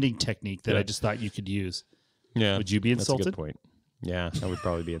on landing technique that I just thought you could use. Yeah. Would you be insulted? That's a good point. Yeah, I would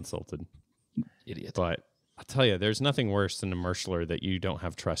probably be insulted. Idiot. But I'll tell you, there's nothing worse than a marshaller that you don't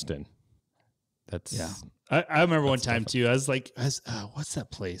have trust in. That's I remember one time too. I was like, what's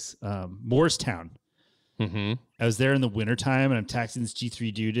that place? Morristown. Mm-hmm. I was there in the wintertime and I'm taxiing this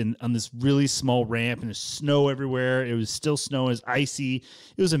G3 dude on this really small ramp and there's snow everywhere. It was still snow. It was icy.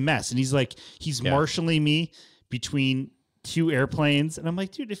 It was a mess. And he's marshalling me between two airplanes. And I'm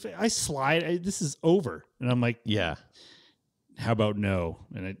like, dude, if I slide, this is over. And I'm like, yeah, how about no?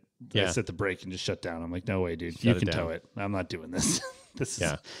 And I set the brake and just shut down. I'm like, no way, dude. You can tow it. I'm not doing this.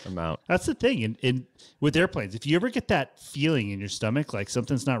 I'm out. That's the thing. And with airplanes, if you ever get that feeling in your stomach, like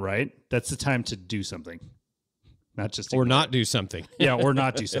something's not right, that's the time to do something. Not just or not do something. Yeah, or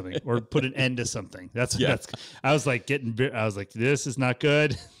not do something, or put an end to something. That's. I was like, this is not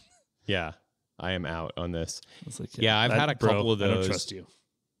good. Yeah, I am out on this. Like, I've had a couple of those. I don't trust you.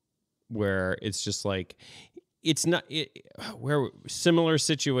 Where it's just like, it's not. Where similar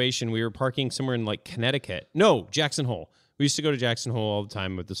situation. We were parking somewhere in like Connecticut. No, Jackson Hole. We used to go to Jackson Hole all the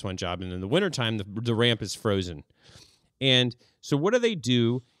time with this one job, and in the wintertime, the ramp is frozen. And so what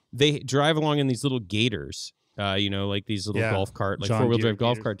do? They drive along in these little gators, like these little golf cart, like four-wheel drive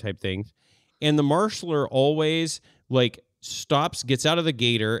golf cart type things. And the marshaller always like stops, gets out of the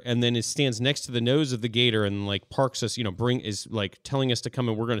gator, and then stands next to the nose of the gator and like parks us, is like telling us to come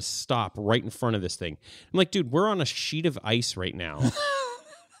and we're going to stop right in front of this thing. I'm like, dude, we're on a sheet of ice right now.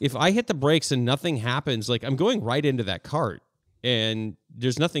 If I hit the brakes and nothing happens, like I'm going right into that cart and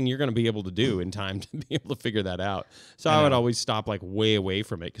there's nothing you're going to be able to do in time to be able to figure that out. So I would always stop like way away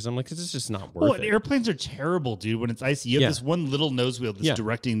from it because I'm like, this is just not worth it. Airplanes are terrible, dude. When it's icy, you have this one little nose wheel that's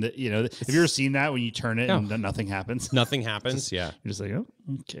directing the, have you ever seen that when you turn it and nothing happens? Nothing happens. You're just like, oh,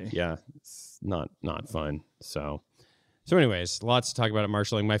 okay. Yeah. It's not fun. So anyways, lots to talk about at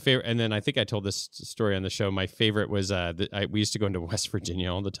marshalling. My favorite, and then I think I told this story on the show. My favorite was we used to go into West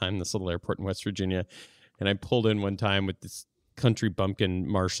Virginia all the time, this little airport in West Virginia, and I pulled in one time with this country bumpkin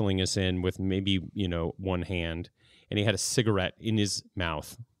marshalling us in with maybe one hand, and he had a cigarette in his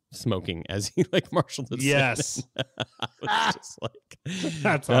mouth, smoking as he like marshaled us. Yes, I was just like,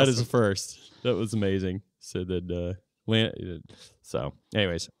 that's that awesome. is a first. That was amazing. So that so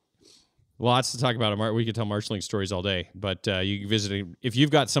anyways. Lots to talk about. We could tell marshalling stories all day, but you can visit if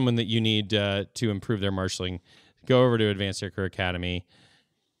you've got someone that you need to improve their marshalling. Go over to Advanced Aircrew Academy.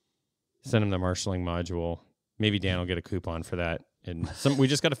 Send them the marshalling module. Maybe Dan will get a coupon for that. And we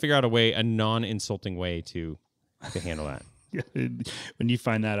just got to figure out a non-insulting way to handle that. When you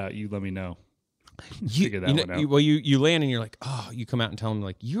find that out, you let me know. Figure that one out. You land and you're like, you come out and tell them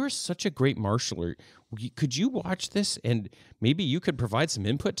like, you're such a great marshaller. Could you watch this and maybe you could provide some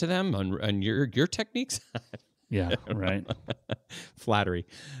input to them on your techniques? Yeah, right. Flattery.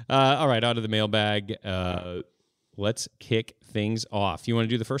 All right, out of the mailbag. Let's kick things off. You want to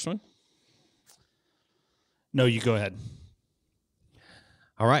do the first one? No, you go ahead.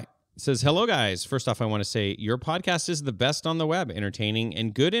 All right. It says, hello, guys. First off, I want to say your podcast is the best on the web, entertaining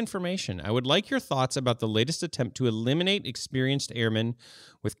and good information. I would like your thoughts about the latest attempt to eliminate experienced airmen,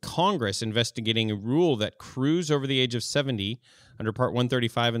 with Congress investigating a rule that crews over the age of 70 under Part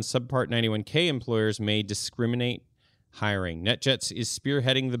 135 and Subpart 91K employers may discriminate hiring. NetJets is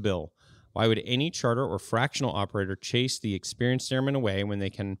spearheading the bill. Why would any charter or fractional operator chase the experienced airmen away when they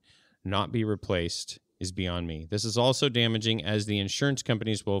can not be replaced? Is beyond me. This is also damaging as the insurance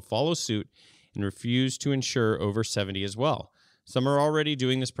companies will follow suit and refuse to insure over 70 as well. Some are already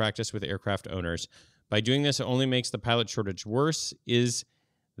doing this practice with aircraft owners. By doing this, it only makes the pilot shortage worse. It is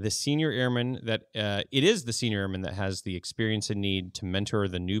the senior airman that has the experience and need to mentor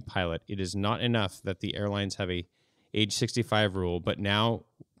the new pilot. It is not enough that the airlines have a age 65 rule, but now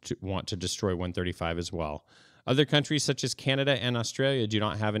want to destroy 135 as well. Other countries such as Canada and Australia do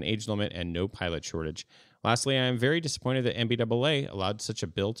not have an age limit and no pilot shortage. Lastly, I am very disappointed that NBAA allowed such a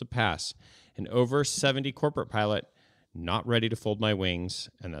bill to pass. An over 70 corporate pilot, not ready to fold my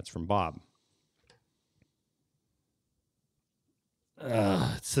wings, and that's from Bob.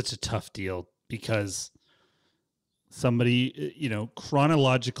 It's such a tough deal because somebody,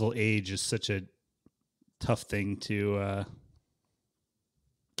 chronological age is such a tough thing to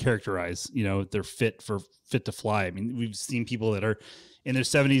characterize, they're fit to fly. I mean, we've seen people that are in their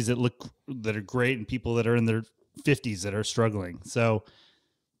 70s that are great, and people that are in their 50s that are struggling. So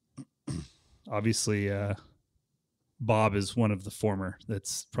obviously, Bob is one of the former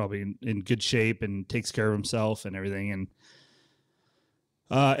that's probably in good shape and takes care of himself and everything. And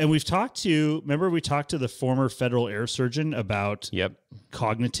we talked to the former federal air surgeon about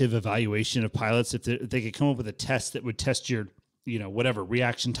cognitive evaluation of pilots. If they could come up with a test that would test your, whatever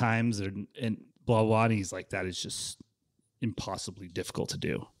reaction times and blah, blah. And he's like, that is just impossibly difficult to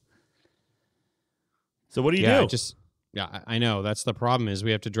do. So what do you do? I know that's the problem is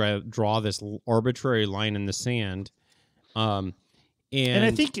we have to draw this arbitrary line in the sand. And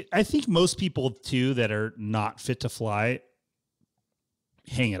I think most people too that are not fit to fly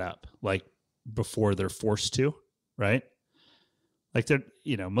hang it up like before they're forced to, right? Like they're,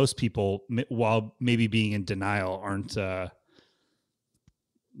 most people, while maybe being in denial, aren't,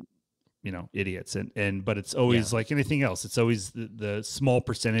 idiots. But it's always like anything else. It's always the small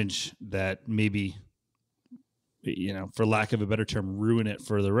percentage that maybe, for lack of a better term, ruin it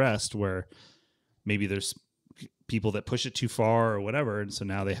for the rest, where maybe there's people that push it too far or whatever. And so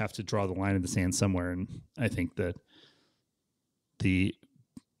now they have to draw the line in the sand somewhere. And I think that the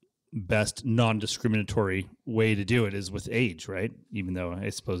best non-discriminatory way to do it is with age, right? Even though I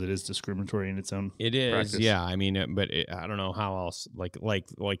suppose it is discriminatory in its own practice. Yeah. I mean, I don't know how else, like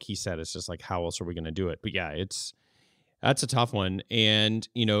he said, it's just like, how else are we going to do it? But yeah, that's a tough one. And,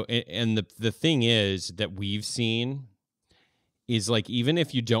 and the thing is that we've seen is like, even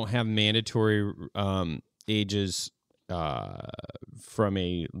if you don't have mandatory ages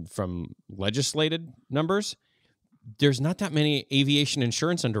from legislated numbers, there's not that many aviation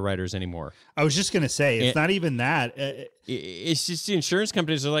insurance underwriters anymore. I was just going to say, it's not even that. It's just the insurance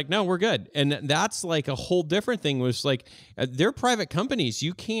companies are like, no, we're good. And that's like a whole different thing. Was like, they're private companies.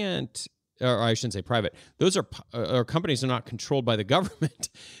 You can't, or I shouldn't say private. Those are companies that are not controlled by the government.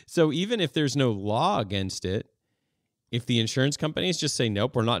 So even if there's no law against it, if the insurance companies just say,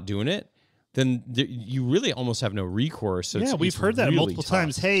 nope, we're not doing it, then you really almost have no recourse. So we've heard that multiple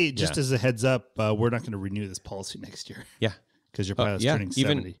times. Hey, just as a heads up, we're not going to renew this policy next year. Yeah. Because your pilot's turning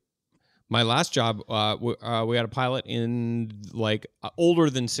 70. My last job, we had a pilot in like older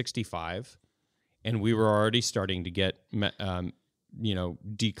than 65, and we were already starting to get,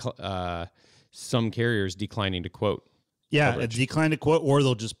 some carriers declining to quote. Yeah, a decline to quote, or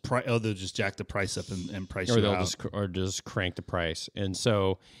they'll just jack the price up and price you out. Or just crank the price. And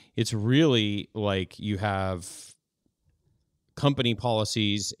so it's really like you have company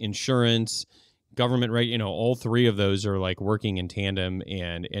policies, insurance, government, right? All three of those are like working in tandem,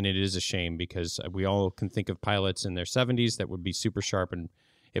 and it is a shame because we all can think of pilots in their 70s that would be super sharp and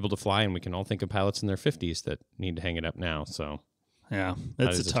able to fly, and we can all think of pilots in their 50s that need to hang it up now. So yeah,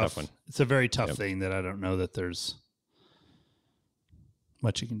 that's a tough one. It's a very tough thing that I don't know that there's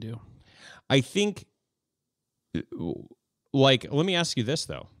much you can do. I think, like, let me ask you this,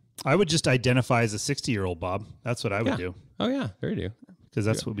 though. I would just identify as a 60-year-old, Bob. That's what I would do. Oh, yeah, there you do. Because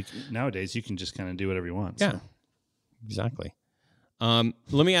that's what nowadays, you can just kind of do whatever you want. Yeah, so. Exactly. Let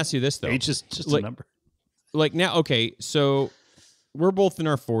me ask you this, though. Age is just a number. Like now, okay, so we're both in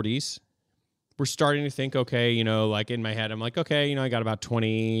our 40s. We're starting to think, okay, like in my head, I'm like, okay, I got about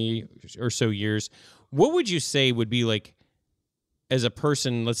 20 or so years. What would you say would be like, as a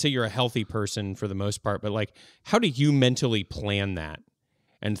person, let's say you're a healthy person for the most part, but like, how do you mentally plan that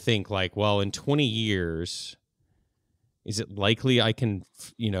and think like, well, in 20 years, is it likely I can,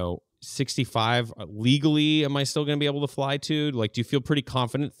 65 legally, am I still going to be able to fly to? Like, do you feel pretty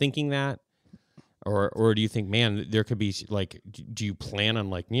confident thinking that? Or do you think, man, there could be like, do you plan on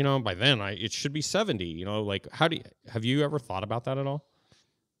like, by then it should be 70, like have you ever thought about that at all?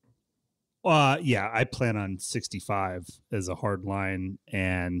 Yeah, I plan on 65 as a hard line,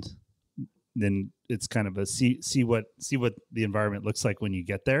 and then it's kind of a see what the environment looks like when you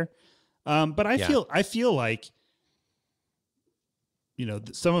get there. But I feel like,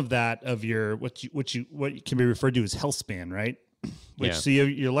 some of that of your what can be referred to as health span, right? So you have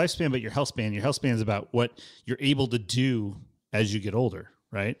your lifespan, but your health span is about what you're able to do as you get older,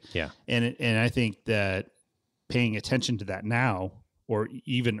 right? Yeah, and I think that paying attention to that now, or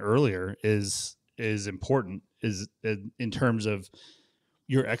even earlier, is important, is in terms of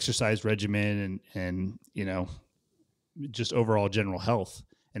your exercise regimen and just overall general health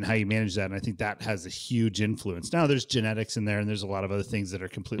and how you manage that. And I think that has a huge influence. Now there's genetics in there, and there's a lot of other things that are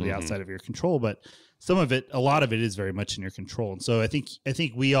completely outside of your control, but a lot of it is very much in your control. And so I think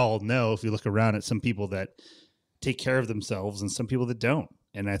we all know, if you look around, at some people that take care of themselves and some people that don't.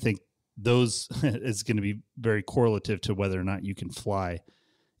 And I think those is going to be very correlative to whether or not you can fly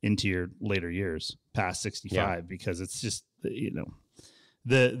into your later years past 65, because it's just, we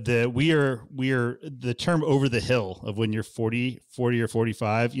are the term over the hill of when you're 40 or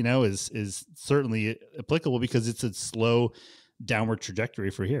 45, is certainly applicable, because it's a slow downward trajectory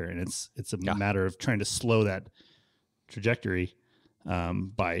for here. And it's a matter of trying to slow that trajectory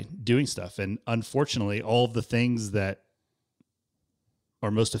by doing stuff. And unfortunately, all of the things that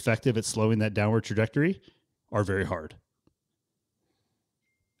are most effective at slowing that downward trajectory are very hard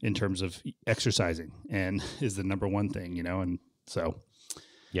in terms of exercising, and is the number one thing, and so.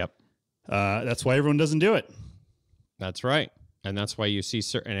 Yep. That's why everyone doesn't do it. That's right. And that's why you see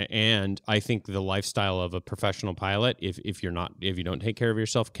certain, and I think the lifestyle of a professional pilot, if you don't take care of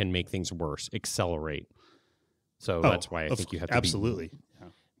yourself, can make things worse, accelerate. So that's why I think you have to be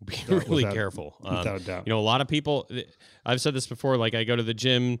really careful. Without doubt. A lot of people, I've said this before, like I go to the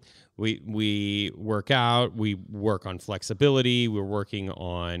gym, we work out, we work on flexibility, we're working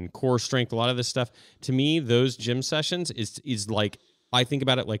on core strength, a lot of this stuff. To me, those gym sessions is like, I think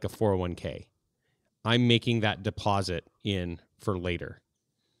about it like a 401k. I'm making that deposit in for later.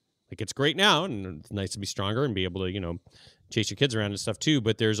 Like, it's great now, and it's nice to be stronger and be able to, chase your kids around and stuff too.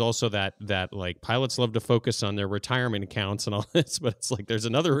 But there's also that like pilots love to focus on their retirement accounts and all this, but it's like there's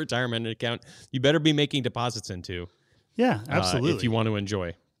another retirement account you better be making deposits into. Yeah, absolutely. If you want to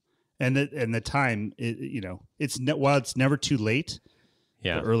enjoy. And the time, while it's never too late.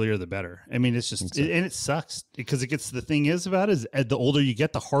 Yeah. The earlier, the better. I mean, it's just, and it sucks because the thing is about it is the older you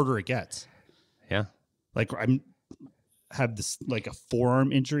get, the harder it gets. Yeah. Like have this like a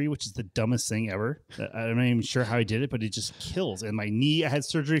forearm injury, which is the dumbest thing ever. I'm not even sure how I did it, but it just kills. And my knee, I had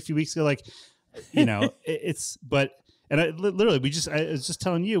surgery a few weeks ago. Like, and I literally, I was just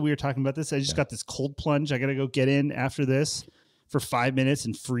telling you, we were talking about this. I just got this cold plunge. I got to go get in after this for 5 minutes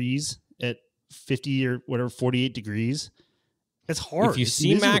and freeze at 50 or whatever, 48 degrees. It's hard. If you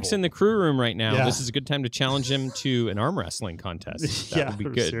see miserable. Max in the crew room right now, this is a good time to challenge him to an arm wrestling contest. That would be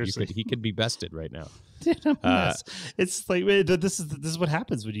good. He could be bested right now. Dude, it's like this is what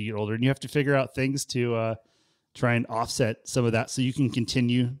happens when you get older, and you have to figure out things to try and offset some of that, so you can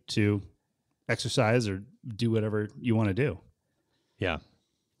continue to exercise or do whatever you want to do. Yeah.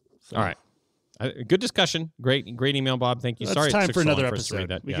 So. All right. Good discussion. Great email, Bob. Thank you. Sorry, it's time for another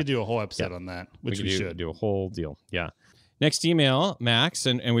episode. We could do a whole episode on that, which we should do a whole deal. Yeah. Next email, Max,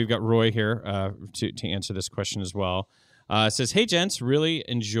 and we've got Roy here to answer this question as well. Says, hey, gents, really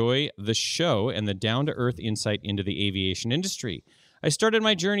enjoy the show and the down-to-earth insight into the aviation industry. I started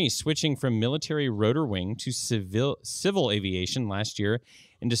my journey switching from military rotor wing to civil aviation last year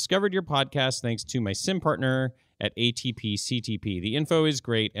and discovered your podcast thanks to my sim partner at ATP CTP. The info is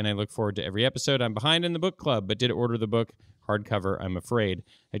great, and I look forward to every episode. I'm behind in the book club, but did order the book hardcover, I'm afraid.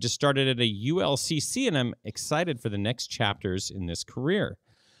 I just started at a ULCC, and I'm excited for the next chapters in this career.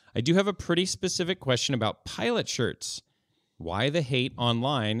 I do have a pretty specific question about pilot shirts. Why the hate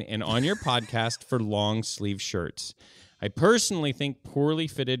online and on your podcast for long sleeve shirts? I personally think poorly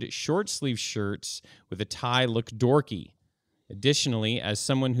fitted short sleeve shirts with a tie look dorky. Additionally, as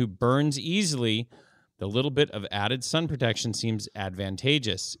someone who burns easily, the little bit of added sun protection seems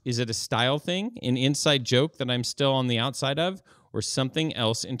advantageous. Is it a style thing, an inside joke that I'm still on the outside of, or something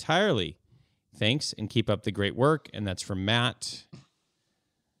else entirely? Thanks, and keep up the great work. And that's from Matt.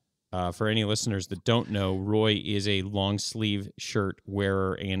 For any listeners that don't know, Roy is a long sleeve shirt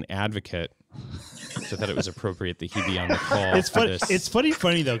wearer and advocate. So I thought it was appropriate that he be on the call. It's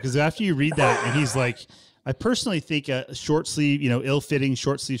funny though, because after you read that, and he's like, I personally think a short sleeve, ill-fitting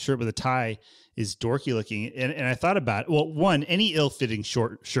short sleeve shirt with a tie is dorky looking. And I thought about it. Well, one, any ill-fitting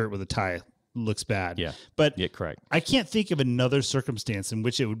short shirt with a tie looks bad. Yeah. But yeah, correct. I can't think of another circumstance in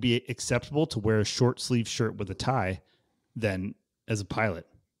which it would be acceptable to wear a short sleeve shirt with a tie than as a pilot.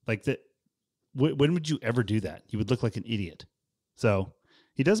 Like that. When would you ever do that? You would look like an idiot. So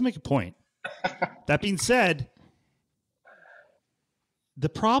he does make a point. That being said, the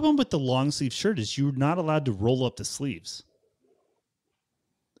problem with the long sleeve shirt is you're not allowed to roll up the sleeves.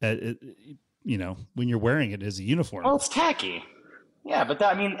 When you're wearing it as a uniform. Oh, it's tacky. Yeah, but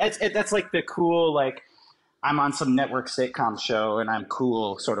that's like the cool, like, I'm on some network sitcom show and I'm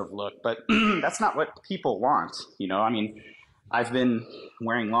cool sort of look. But that's not what people want. I've been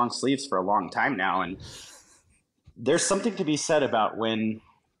wearing long sleeves for a long time now, and there's something to be said about when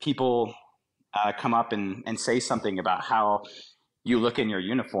people come up and say something about how you look in your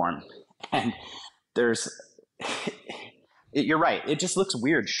uniform. And you're right. It just looks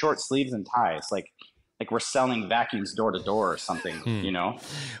weird. Short sleeves and ties, like we're selling vacuums door to door or something,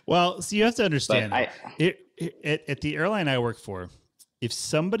 Well, so you have to understand, at the airline I work for, if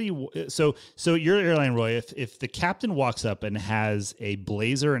somebody, so your airline, Roy, if the captain walks up and has a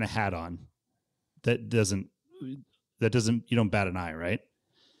blazer and a hat on, that doesn't, you don't bat an eye, right?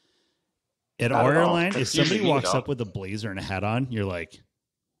 At our airline, if somebody walks up with a blazer and a hat on, you're like,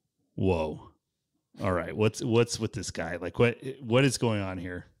 whoa. All right, what's with this guy? Like, what is going on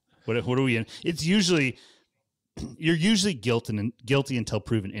here? What are we in? It's usually, you're usually guilty until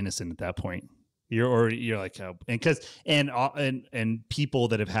proven innocent at that point. You're like, oh, and people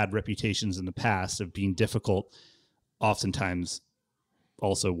that have had reputations in the past of being difficult, oftentimes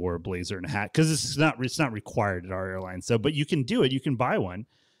also wore a blazer and a hat, because it's not required at our airline. So, but you can do it. You can buy one,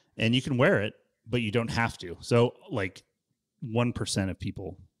 and you can wear it, but you don't have to. So, like 1% of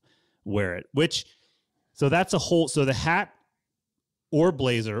people wear it, so that's a whole. So the hat or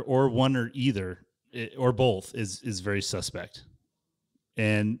blazer or one or either or both is very suspect,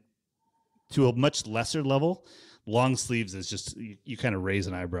 and to a much lesser level, long sleeves is just you kind of raise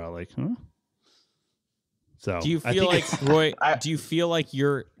an eyebrow, like, huh? So do you feel like Roy? Do you feel like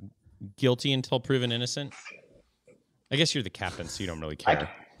you're guilty until proven innocent? I guess you're the captain, so you don't really care.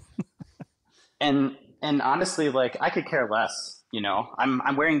 And honestly, like, I could care less. You know,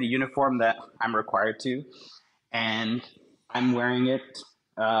 I'm wearing the uniform that I'm required to, and I'm wearing it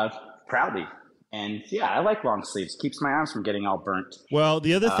proudly. And yeah, I like long sleeves. Keeps my arms from getting all burnt. Well,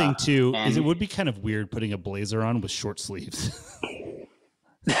 the other thing too is it would be kind of weird putting a blazer on with short sleeves.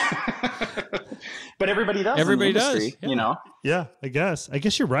 But everybody does. Everybody does. Yeah. You know. Yeah, I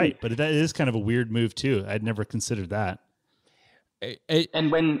guess you're right, but that is kind of a weird move too. I'd never considered that.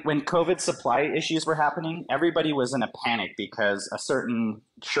 And when COVID supply issues were happening, everybody was in a panic because a certain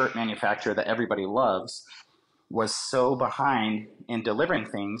shirt manufacturer that everybody loves was so behind in delivering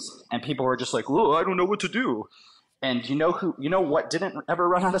things, and people were just like, "Oh, I don't know what to do." And you know what didn't ever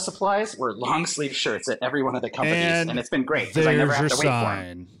run out of supplies were long sleeve shirts at every one of the companies, and it's been great because I never have to wait for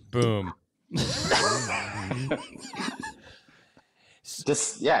them. Boom.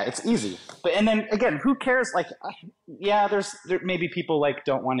 Just, yeah, it's easy. But, and then again, who cares? Like, yeah, there maybe people like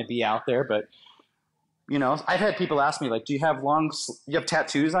don't want to be out there, but you know, I've had people ask me like, do you have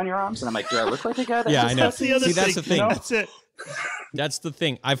tattoos on your arms? And I'm like, do I look like a guy that has I know. tattoos? See, that's the thing. You know? That's it. That's the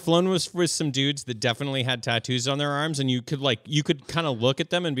thing. I've flown with some dudes that definitely had tattoos on their arms, and you could kind of look at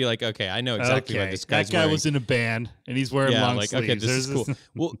them and be like, okay, I know exactly what this guy's that guy wearing. Was in a band and he's wearing long sleeves. Okay, this is cool.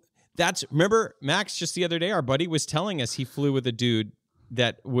 Well, remember Max just the other day, our buddy was telling us he flew with a dude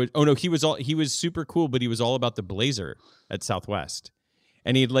that would, he was super cool, but he was all about the blazer at Southwest.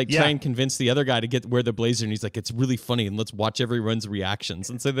 And he'd try and convince the other guy to wear the blazer, and he's like, it's really funny, and let's watch everyone's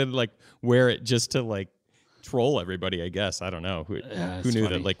reactions. And so they'd wear it just to troll everybody, I guess. I don't know. Who knew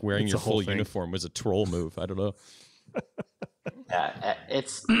funny. That wearing your full uniform was a troll move? I don't know. Yeah,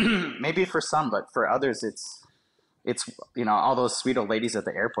 it's maybe for some, but for others, it's all those sweet old ladies at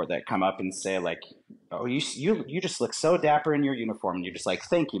the airport that come up and say like, "Oh, you just look so dapper in your uniform," and you're just like,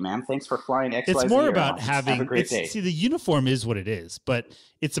 "Thank you, ma'am. Thanks for flying XYZ." It's more about have a great day. See, the uniform is what it is, but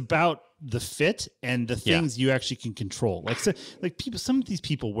it's about the fit and the things you actually can control. Some of these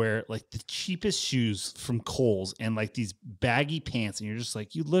people wear the cheapest shoes from Kohl's and these baggy pants, and you're just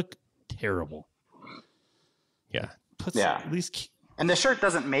like, you look terrible. Yeah. At least. And the shirt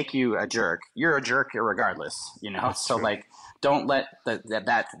doesn't make you a jerk. You're a jerk regardless, you know? That's so true. Don't let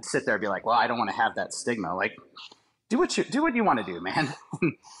that sit there and be like, well, I don't want to have that stigma. Do what you want to do, man.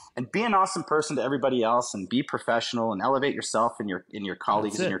 And be an awesome person to everybody else, and be professional, and elevate yourself and your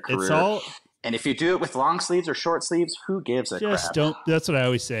colleagues in your career. And if you do it with long sleeves or short sleeves, who gives a crap? That's what I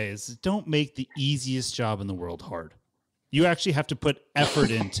always say is don't make the easiest job in the world hard. You actually have to put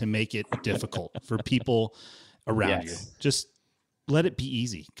effort in to make it difficult for people around you. Just let it be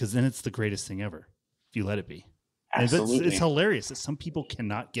easy, because then it's the greatest thing ever if you let it be. Absolutely. It's hilarious that some people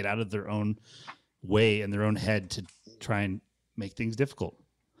cannot get out of their own way and their own head to try and make things difficult.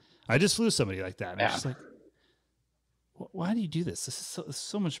 I just flew somebody like that. And I was just like, why do you do this? This is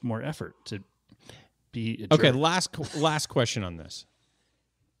so much more effort to be a jerk. Okay, last question on this.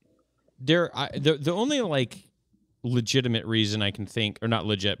 The only legitimate reason I can think, or not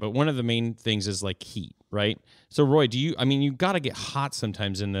legit, but one of the main things is heat, right? So Roy, you got to get hot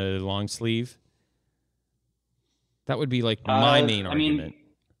sometimes in the long sleeve. That would be my main argument.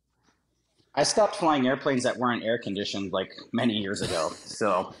 I stopped flying airplanes that weren't air conditioned many years ago.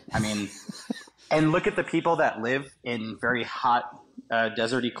 So, and look at the people that live in very hot,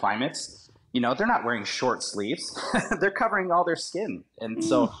 deserty climates. They're not wearing short sleeves. They're covering all their skin. And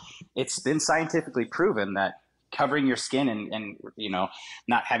so it's been scientifically proven that covering your skin and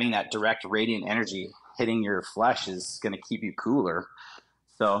not having that direct radiant energy hitting your flesh is going to keep you cooler.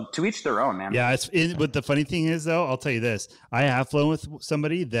 So to each their own, man. Yeah, but the funny thing is, though, I'll tell you this: I have flown with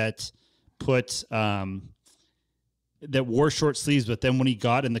somebody that put that wore short sleeves, but then when he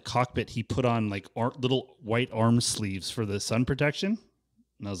got in the cockpit, he put on like little white arm sleeves for the sun protection.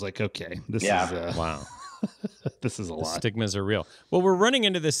 And I was like, okay, this is wow. This is a lot. Stigmas are real. Well, we're running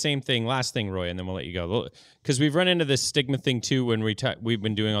into the same thing. Last thing, Roy, and then we'll let you go. Because we've run into this stigma thing too when we've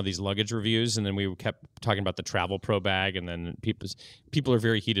been doing all these luggage reviews, and then we kept talking about the Travel Pro bag, and then people are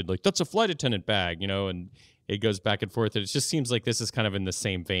very heated, like, that's a flight attendant bag, you know, and it goes back and forth. And it just seems like this is kind of in the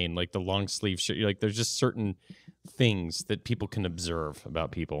same vein, like the long sleeve shirt. Like, there's just certain things that people can observe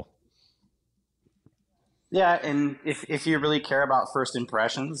about people. Yeah, and if you really care about first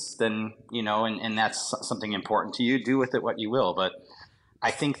impressions, then, you know, and that's something important to you, do with it what you will. But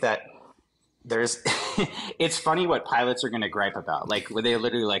I think that it's funny what pilots are going to gripe about. Like, where they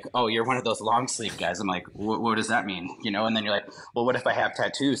literally like, oh, you're one of those long sleeve guys. I'm like, what does that mean? You know, and then you're like, well, what if I have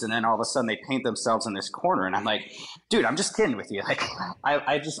tattoos? And then all of a sudden they paint themselves in this corner. And I'm like, dude, I'm just kidding with you. Like,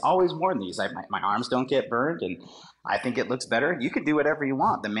 I just always warn these. My arms don't get burned, and I think it looks better. You can do whatever you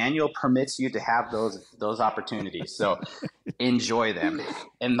want. The manual permits you to have those opportunities. So enjoy them.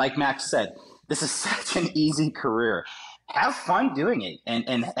 And like Max said, this is such an easy career. Have fun doing it, and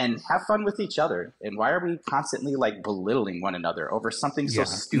have fun with each other. And why are we constantly like belittling one another over something so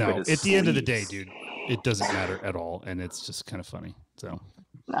stupid as at the end of the day, sleeves? dude, it doesn't matter at all. And it's just kind of funny. So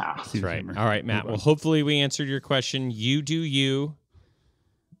That's right. All right, Matt. Well, hopefully we answered your question. You do you.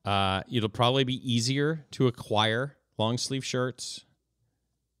 It'll probably be easier to acquire long sleeve shirts.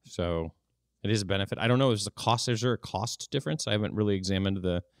 So it is a benefit. I don't know. Is there a cost difference? I haven't really examined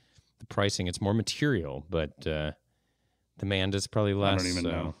the pricing. It's more material, but demand is probably less. I don't even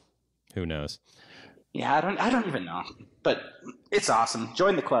know. Who knows? Yeah, I don't even know. But it's awesome.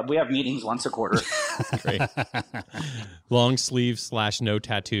 Join the club. We have meetings once a quarter. Great. Long sleeve / no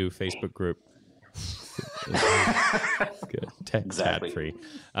tattoo Facebook group. Good. Exactly. Tat free.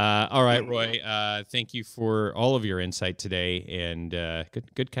 All right, Roy. Thank you for all of your insight today, and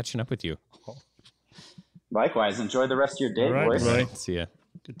good catching up with you. Likewise. Enjoy the rest of your day, All right, boys. Roy. See ya.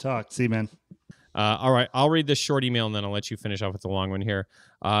 Good talk. See you, man. All right, I'll read this short email, and then I'll let you finish off with the long one here.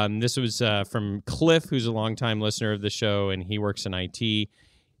 This was from Cliff, who's a longtime listener of the show, and he works in IT.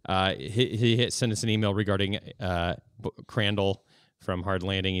 He sent us an email regarding Crandall from Hard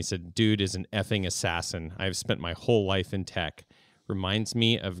Landing. He said, dude is an effing assassin. I've spent my whole life in tech. Reminds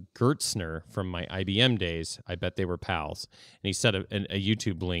me of Gertzner from my IBM days. I bet they were pals. And he set a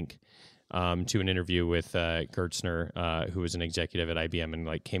YouTube link to an interview with Gertzner, who was an executive at IBM, and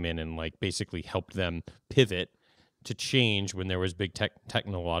like came in and like basically helped them pivot to change when there was big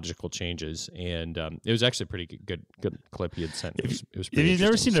technological changes. And it was actually a pretty good clip he had sent. It was pretty. If you've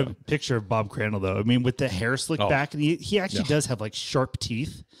never seen a picture of Bob Crandall, though, I mean, with the hair slicked back, and he actually does have like sharp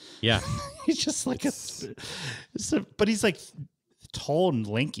teeth. Yeah. He's just like but he's like tall and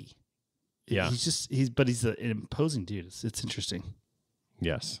lanky. Yeah. He's an imposing dude. It's interesting.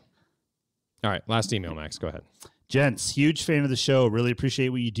 Yes. All right. Last email, Max. Go ahead. Gents, huge fan of the show. Really appreciate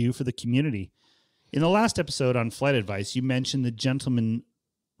what you do for the community. In the last episode on flight advice, you mentioned the gentleman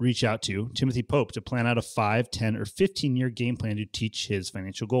reach out to, Timothy Pope, to plan out a 5, 10, or 15-year game plan to teach his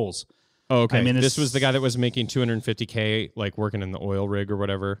financial goals. Oh, okay. This was the guy that was making $250K, like working in the oil rig or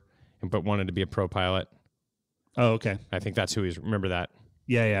whatever, but wanted to be a pro pilot. Oh, okay. I think that's who he's. Remember that?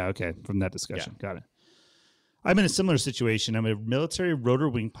 Yeah, okay. From that discussion. Yeah. Got it. I'm in a similar situation. I'm a military rotor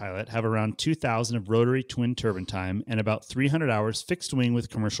wing pilot, have around 2,000 of rotary twin turbine time, and about 300 hours fixed wing with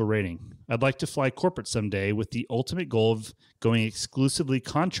commercial rating. I'd like to fly corporate someday with the ultimate goal of going exclusively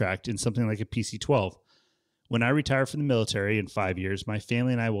contract in something like a PC-12. When I retire from the military in 5 years, my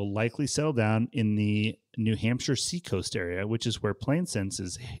family and I will likely settle down in the New Hampshire Seacoast area, which is where PlaneSense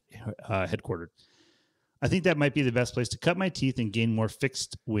is headquartered. I think that might be the best place to cut my teeth and gain more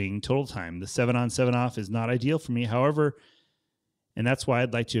fixed wing total time. The 7-on, 7-off is not ideal for me, however, and that's why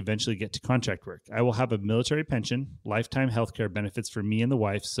I'd like to eventually get to contract work. I will have a military pension, lifetime healthcare benefits for me and the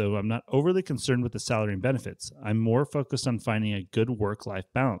wife, so I'm not overly concerned with the salary and benefits. I'm more focused on finding a good work-life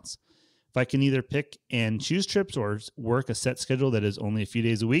balance. If I can either pick and choose trips or work a set schedule that is only a few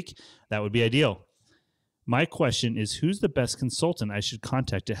days a week, that would be ideal. My question is, who's the best consultant I should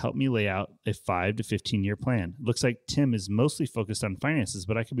contact to help me lay out a 5 to 15-year plan? It looks like Tim is mostly focused on finances,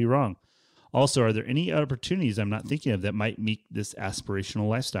 but I could be wrong. Also, are there any opportunities I'm not thinking of that might meet this aspirational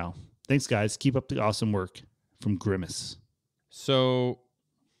lifestyle? Thanks, guys. Keep up the awesome work. From Grimace. So,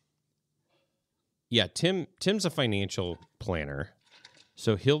 yeah, Tim's a financial planner,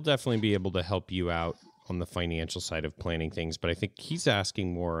 so he'll definitely be able to help you out on the financial side of planning things, but I think he's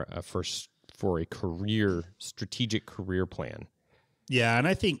asking more for a strategic career plan. Yeah, and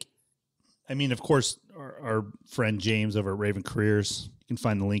I mean, of course, our friend James over at Raven Careers, you can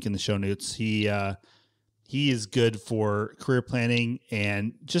find the link in the show notes. He is good for career planning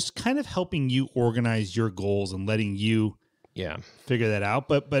and just kind of helping you organize your goals and letting you figure that out.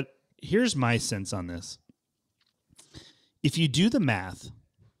 But here's my sense on this. If you do the math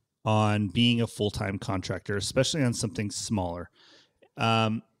on being a full-time contractor, especially on something smaller,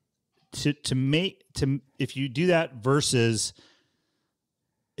 if you do that versus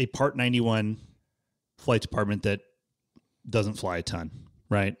a Part 91 flight department that doesn't fly a ton,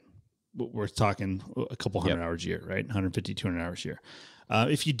 right? We're talking a couple hundred hours a year, right? 150, 200 hours a year.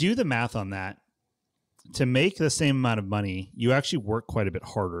 If you do the math on that, to make the same amount of money, you actually work quite a bit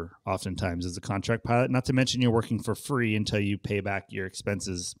harder oftentimes as a contract pilot, not to mention you're working for free until you pay back your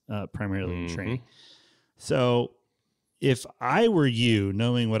expenses, primarily in training. So if I were you,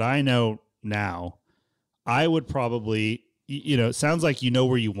 knowing what I know now, I would probably, it sounds like you know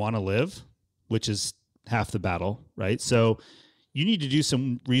where you want to live, which is half the battle, right? So you need to do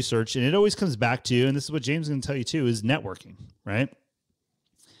some research, and it always comes back to, and this is what James is going to tell you too, is networking, right?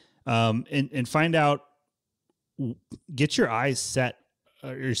 And find out, get your eyes set,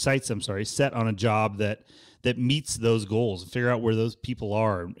 your sights, set on a job that meets those goals, and figure out where those people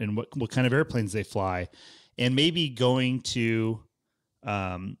are and what kind of airplanes they fly. And maybe going to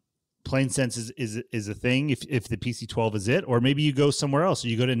Plane Sense is a thing if the PC-12 is it, or maybe you go somewhere else, or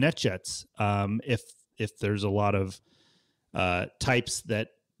you go to NetJets if there's a lot of types that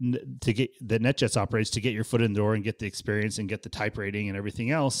NetJets operates to get your foot in the door and get the experience and get the type rating and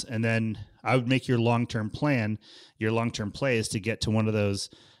everything else. And then I would make your long-term play is to get to one of those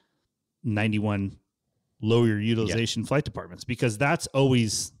 91 lower utilization flight departments, because that's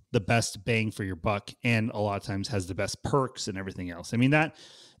always the best bang for your buck, and a lot of times has the best perks and everything else. I mean, that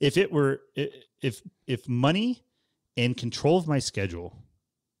if money and control of my schedule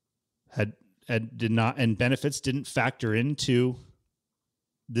did not, and benefits didn't factor into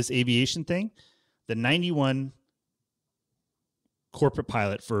this aviation thing, the 91 corporate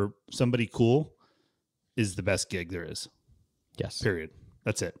pilot for somebody cool is the best gig there is. Yes. Period.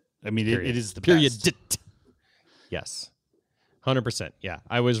 That's it. I mean, it is the period. Best. Yes. 100%. Yeah.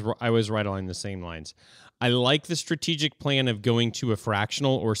 I was right along the same lines. I like the strategic plan of going to a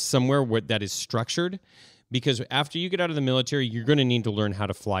fractional or somewhere that is structured, because after you get out of the military, you're going to need to learn how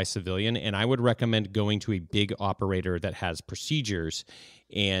to fly civilian. And I would recommend going to a big operator that has procedures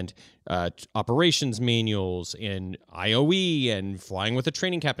and operations manuals and IOE and flying with a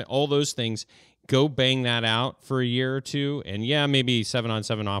training captain, all those things. Go bang that out for a year or two. And yeah, maybe 7 on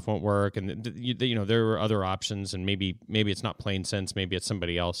 7 off won't work. And there are other options, and maybe it's not Plane Sense, maybe it's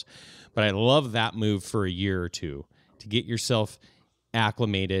somebody else. But I love that move for a year or two to get yourself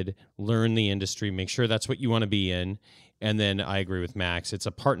acclimated, learn the industry, make sure that's what you want to be in. And then I agree with Max. It's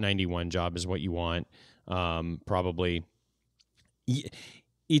a Part 91 job is what you want. Probably.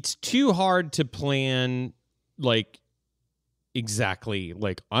 It's too hard to plan exactly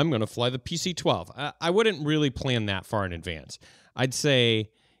I'm going to fly the PC-12. I wouldn't really plan that far in advance. I'd say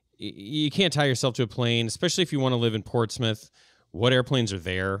you can't tie yourself to a plane, especially if you want to live in Portsmouth. What airplanes are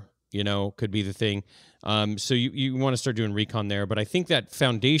there, could be the thing. So you want to start doing recon there. But I think that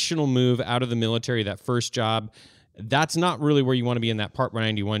foundational move out of the military, that first job, that's not really where you want to be in that Part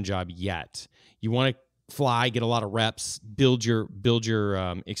 91 job yet. You want to fly, get a lot of reps, build your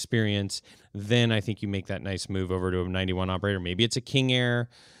experience. Then I think you make that nice move over to a 91 operator. Maybe it's a King Air,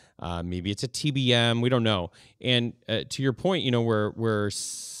 maybe it's a TBM. We don't know. And to your point, where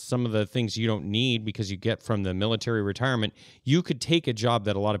some of the things you don't need because you get from the military retirement, you could take a job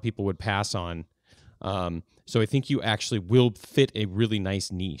that a lot of people would pass on. So I think you actually will fit a really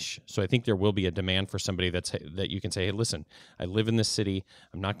nice niche. So I think there will be a demand for somebody that you can say, hey, listen, I live in this city.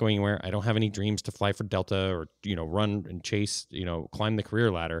 I'm not going anywhere. I don't have any dreams to fly for Delta or, run and chase, climb the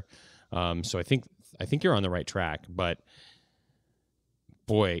career ladder. So I think you're on the right track, but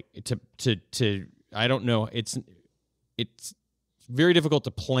boy, I don't know. It's very difficult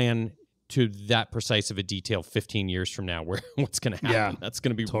to plan to that precise of a detail 15 years from now where what's going to happen. Yeah, that's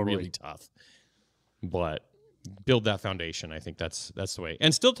going to be really tough. But build that foundation. I think that's the way.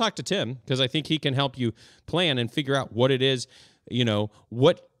 And still talk to Tim, because I think he can help you plan and figure out what it is,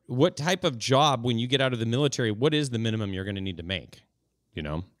 what type of job when you get out of the military, what is the minimum you're going to need to make,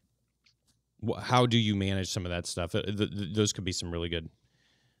 How do you manage some of that stuff? Those could be some really good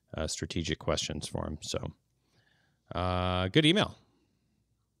strategic questions for him. So good email.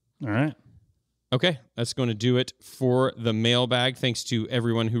 All right. Okay, that's going to do it for the mailbag. Thanks to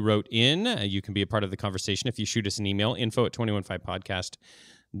everyone who wrote in. You can be a part of the conversation if you shoot us an email,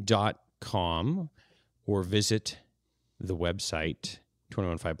 info@215podcast.com, or visit the website,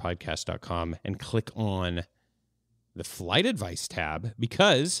 215podcast.com, and click on the flight advice tab,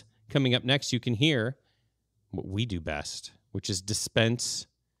 because coming up next, you can hear what we do best, which is dispense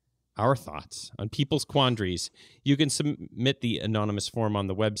our thoughts on people's quandaries. You can submit the anonymous form on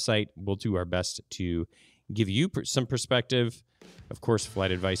the website. We'll do our best to give you some perspective. Of course,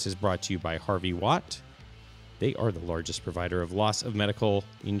 flight advice is brought to you by Harvey Watt. They are the largest provider of loss of medical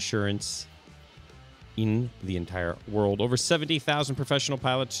insurance in the entire world. Over 70,000 professional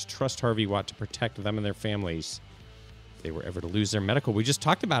pilots trust Harvey Watt to protect them and their families if they were ever to lose their medical. We just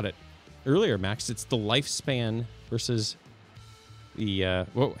talked about it earlier, Max. It's the lifespan versus the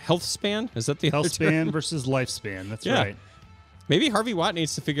health span. Is that the health other span term? versus lifespan? That's right. Maybe Harvey Watt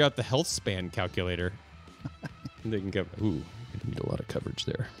needs to figure out the health span calculator. They can go, ooh, I need a lot of coverage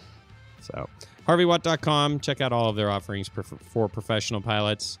there. So, HarveyWatt.com. Check out all of their offerings for professional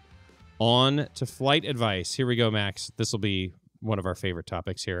pilots. On to flight advice. Here we go, Max. This will be one of our favorite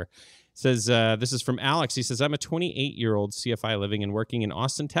topics here. It says, this is from Alex. He says, I'm a 28-year-old CFI living and working in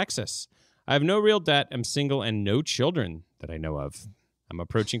Austin, Texas. I have no real debt. I'm single and no children that I know of. I'm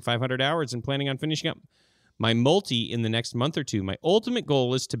approaching 500 hours and planning on finishing up my multi in the next month or two. My ultimate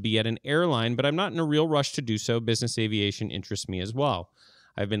goal is to be at an airline, but I'm not in a real rush to do so. Business aviation interests me as well.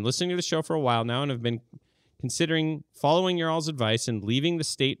 I've been listening to the show for a while now and have been considering following your all's advice and leaving the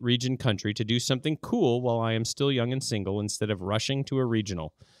state, region, country to do something cool while I am still young and single instead of rushing to a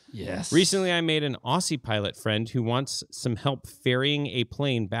regional. Yes. Recently, I made an Aussie pilot friend who wants some help ferrying a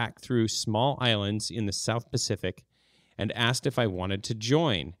plane back through small islands in the South Pacific and asked if I wanted to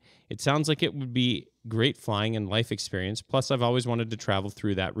join. It sounds like it would be great flying and life experience. Plus, I've always wanted to travel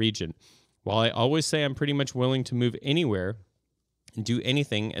through that region. While I always say I'm pretty much willing to move anywhere and do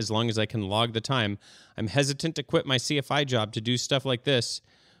anything as long as I can log the time, I'm hesitant to quit my CFI job to do stuff like this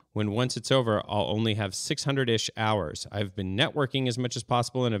when once it's over, I'll only have 600-ish hours. I've been networking as much as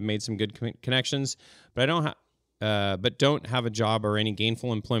possible and have made some good connections, but don't have a job or any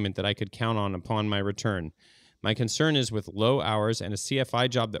gainful employment that I could count on upon my return. My concern is with low hours and a CFI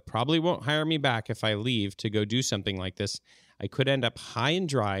job that probably won't hire me back if I leave to go do something like this. I could end up high and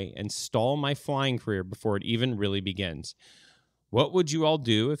dry and stall my flying career before it even really begins. What would you all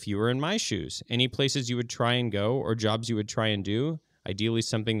do if you were in my shoes? Any places you would try and go or jobs you would try and do? Ideally,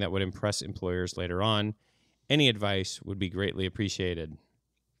 something that would impress employers later on. Any advice would be greatly appreciated.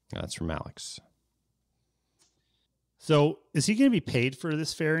 That's from Alex. So is he going to be paid for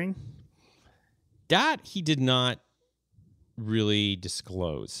this ferrying? That he did not really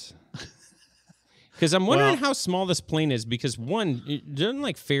disclose. Because I'm wondering how small this plane is. Because one, it doesn't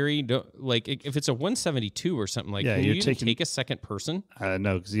like ferry, like if it's a 172 or something like, can you take a second person?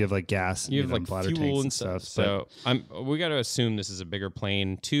 No, because you have like gas, you have like bladder fuel tanks and stuff. So we got to assume this is a bigger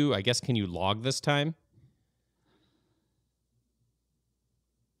plane. Two, I guess, can you log this time?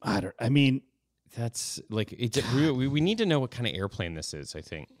 That's like it's real. We need to know what kind of airplane this is, I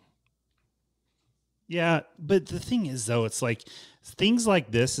think. Yeah, but the thing is, though, it's like things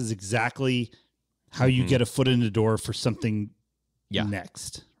like this is exactly how you get a foot in the door for something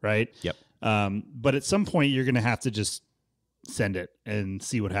next, right? Yep. But at some point, you're going to have to just send it and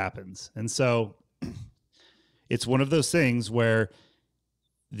see what happens. And so it's one of those things where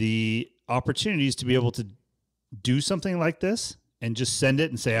the opportunities to be able to do something like this and just send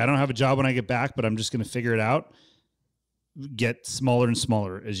it and say, I don't have a job when I get back, but I'm just going to figure it out, get smaller and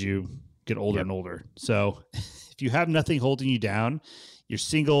smaller as you get older and older. So if you have nothing holding you down, you're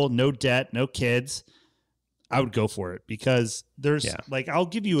single, no debt, no kids, I would go for it because there's like, I'll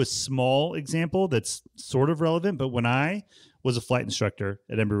give you a small example that's sort of relevant, but when I was a flight instructor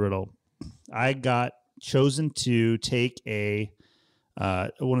at Embry-Riddle, I got chosen to take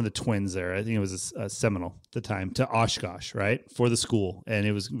one of the twins there. I think it was a Seminole at the time to Oshkosh, right? For the school. And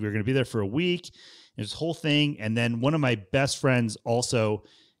we were going to be there for a week. It was this whole thing. And then one of my best friends also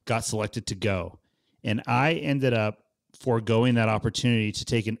got selected to go. And I ended up foregoing that opportunity to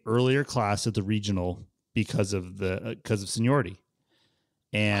take an earlier class at the regional because of seniority.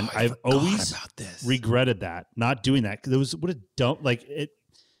 And I've always regretted that, not doing that. Because it was what a dumb, like it,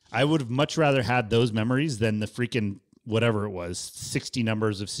 I would have much rather had those memories than the freaking, whatever it was, 60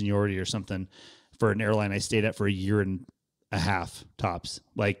 numbers of seniority or something for an airline I stayed at for a year and a half tops.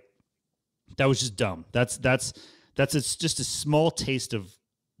 Like that was just dumb. That's just a small taste of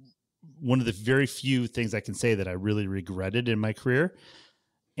one of the very few things I can say that I really regretted in my career.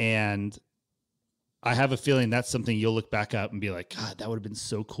 And I have a feeling that's something you'll look back up and be like, God, that would have been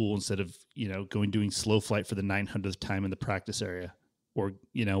so cool instead of, doing slow flight for the 900th time in the practice area or,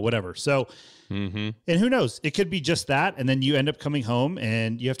 whatever. So, and who knows, it could be just that. And then you end up coming home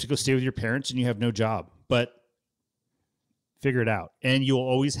and you have to go stay with your parents and you have no job. But figure it out. And you'll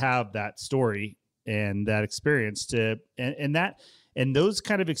always have that story and that experience and those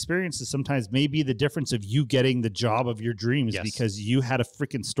kind of experiences sometimes may be the difference of you getting the job of your dreams because you had a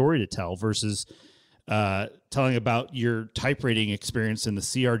freaking story to tell versus telling about your type rating experience in the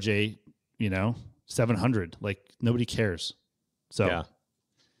CRJ, 700. Like, nobody cares. So yeah,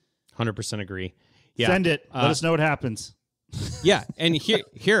 100% agree. Yeah. Send it. Let us know what happens. Yeah. And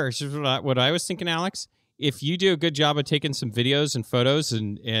here's what I was thinking, Alex. If you do a good job of taking some videos and photos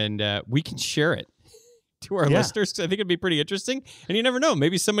and we can share it to our listeners, 'cause I think it'd be pretty interesting. And you never know,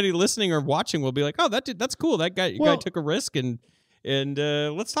 maybe somebody listening or watching will be like, "Oh, that's cool. That guy took a risk and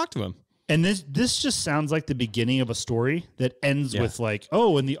let's talk to him." And this just sounds like the beginning of a story that ends with like,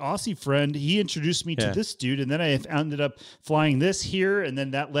 "Oh, and the Aussie friend, he introduced me to this dude, and then I ended up flying this here, and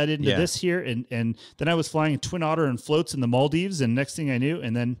then that led into this here, and then I was flying a Twin Otter and floats in the Maldives, and next thing I knew,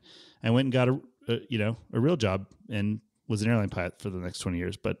 and then I went and got a real job and was an airline pilot for the next 20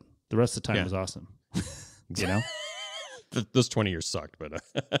 years, but the rest of the time was awesome." Those 20 years sucked, but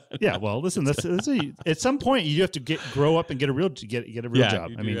yeah. Well, listen, at some point you have to grow up and get a real job. You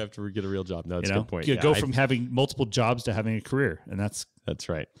have to get a real job. No, it's a good point. Go from having multiple jobs to having a career, and that's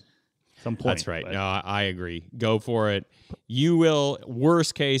right. Some point. That's right. No, I agree. Go for it. You will.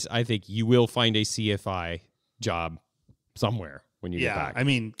 Worst case, I think you will find a CFI job somewhere when you get back. I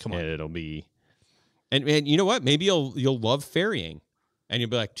mean, come on, and it'll be. And you know what? Maybe you'll love ferrying. And you'll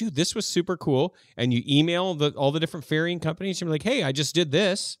be like, dude, this was super cool. And you email all the different ferrying companies. You're like, hey, I just did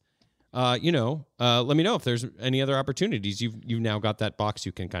this. Let me know if there's any other opportunities. You've now got that box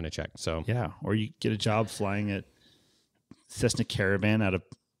you can kind of check. So yeah, or you get a job flying at Cessna Caravan out of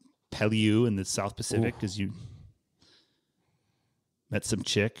Peleliu in the South Pacific because you met some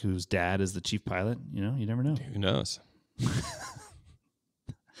chick whose dad is the chief pilot. You never know. Who knows?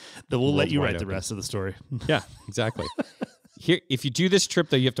 We'll let you write the rest of the story. Yeah, exactly. Here, if you do this trip,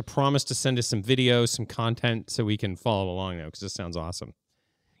 though, you have to promise to send us some videos, some content, so we can follow along now, because this sounds awesome.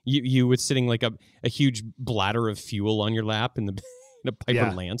 You with sitting like a huge bladder of fuel on your lap in a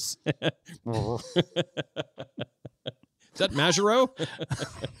Piper Lance. Is that Majero?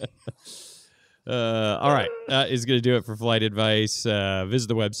 All right. That is going to do it for flight advice. Visit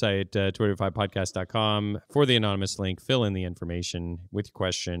the website, 285podcast.com, for the anonymous link. Fill in the information with your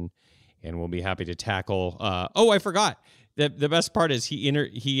question, and we'll be happy to tackle. I forgot. The best part is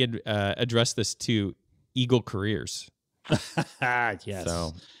he had addressed this to Eagle Careers. Yes.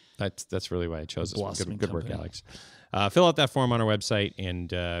 So that's really why I chose this one. Good work, Alex. Fill out that form on our website,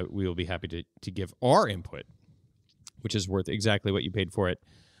 and we will be happy to give our input, which is worth exactly what you paid for it.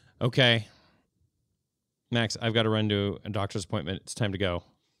 Okay. Max, I've got to run to a doctor's appointment. It's time to go.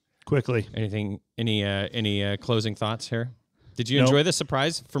 Quickly. Any closing thoughts here? Did you enjoy the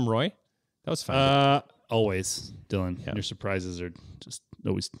surprise from Roy? That was fun. Always, Dylan. Yeah. Your surprises are just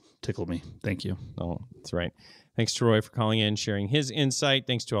always tickle me. Thank you. Oh, that's right. Thanks to Roy for calling in, sharing his insight.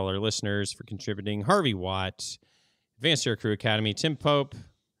 Thanks to all our listeners for contributing. Harvey Watt, Advanced Aircrew Academy, Tim Pope,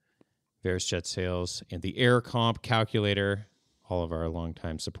 Varus Jet Sales, and the AirComp Calculator, all of our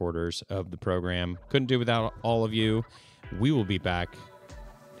longtime supporters of the program. Couldn't do without all of you. We will be back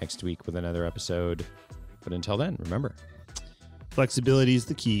next week with another episode. But until then, remember, flexibility is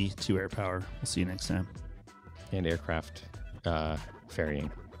the key to air power. We'll see you next time. And aircraft ferrying.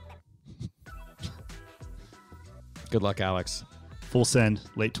 Good luck, Alex. Full send,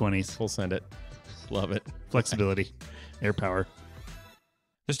 late 20s. Full send it. Love it. Flexibility, air power.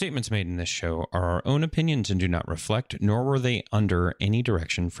 The statements made in this show are our own opinions and do not reflect, nor were they under any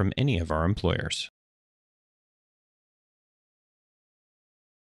direction from any of our employers.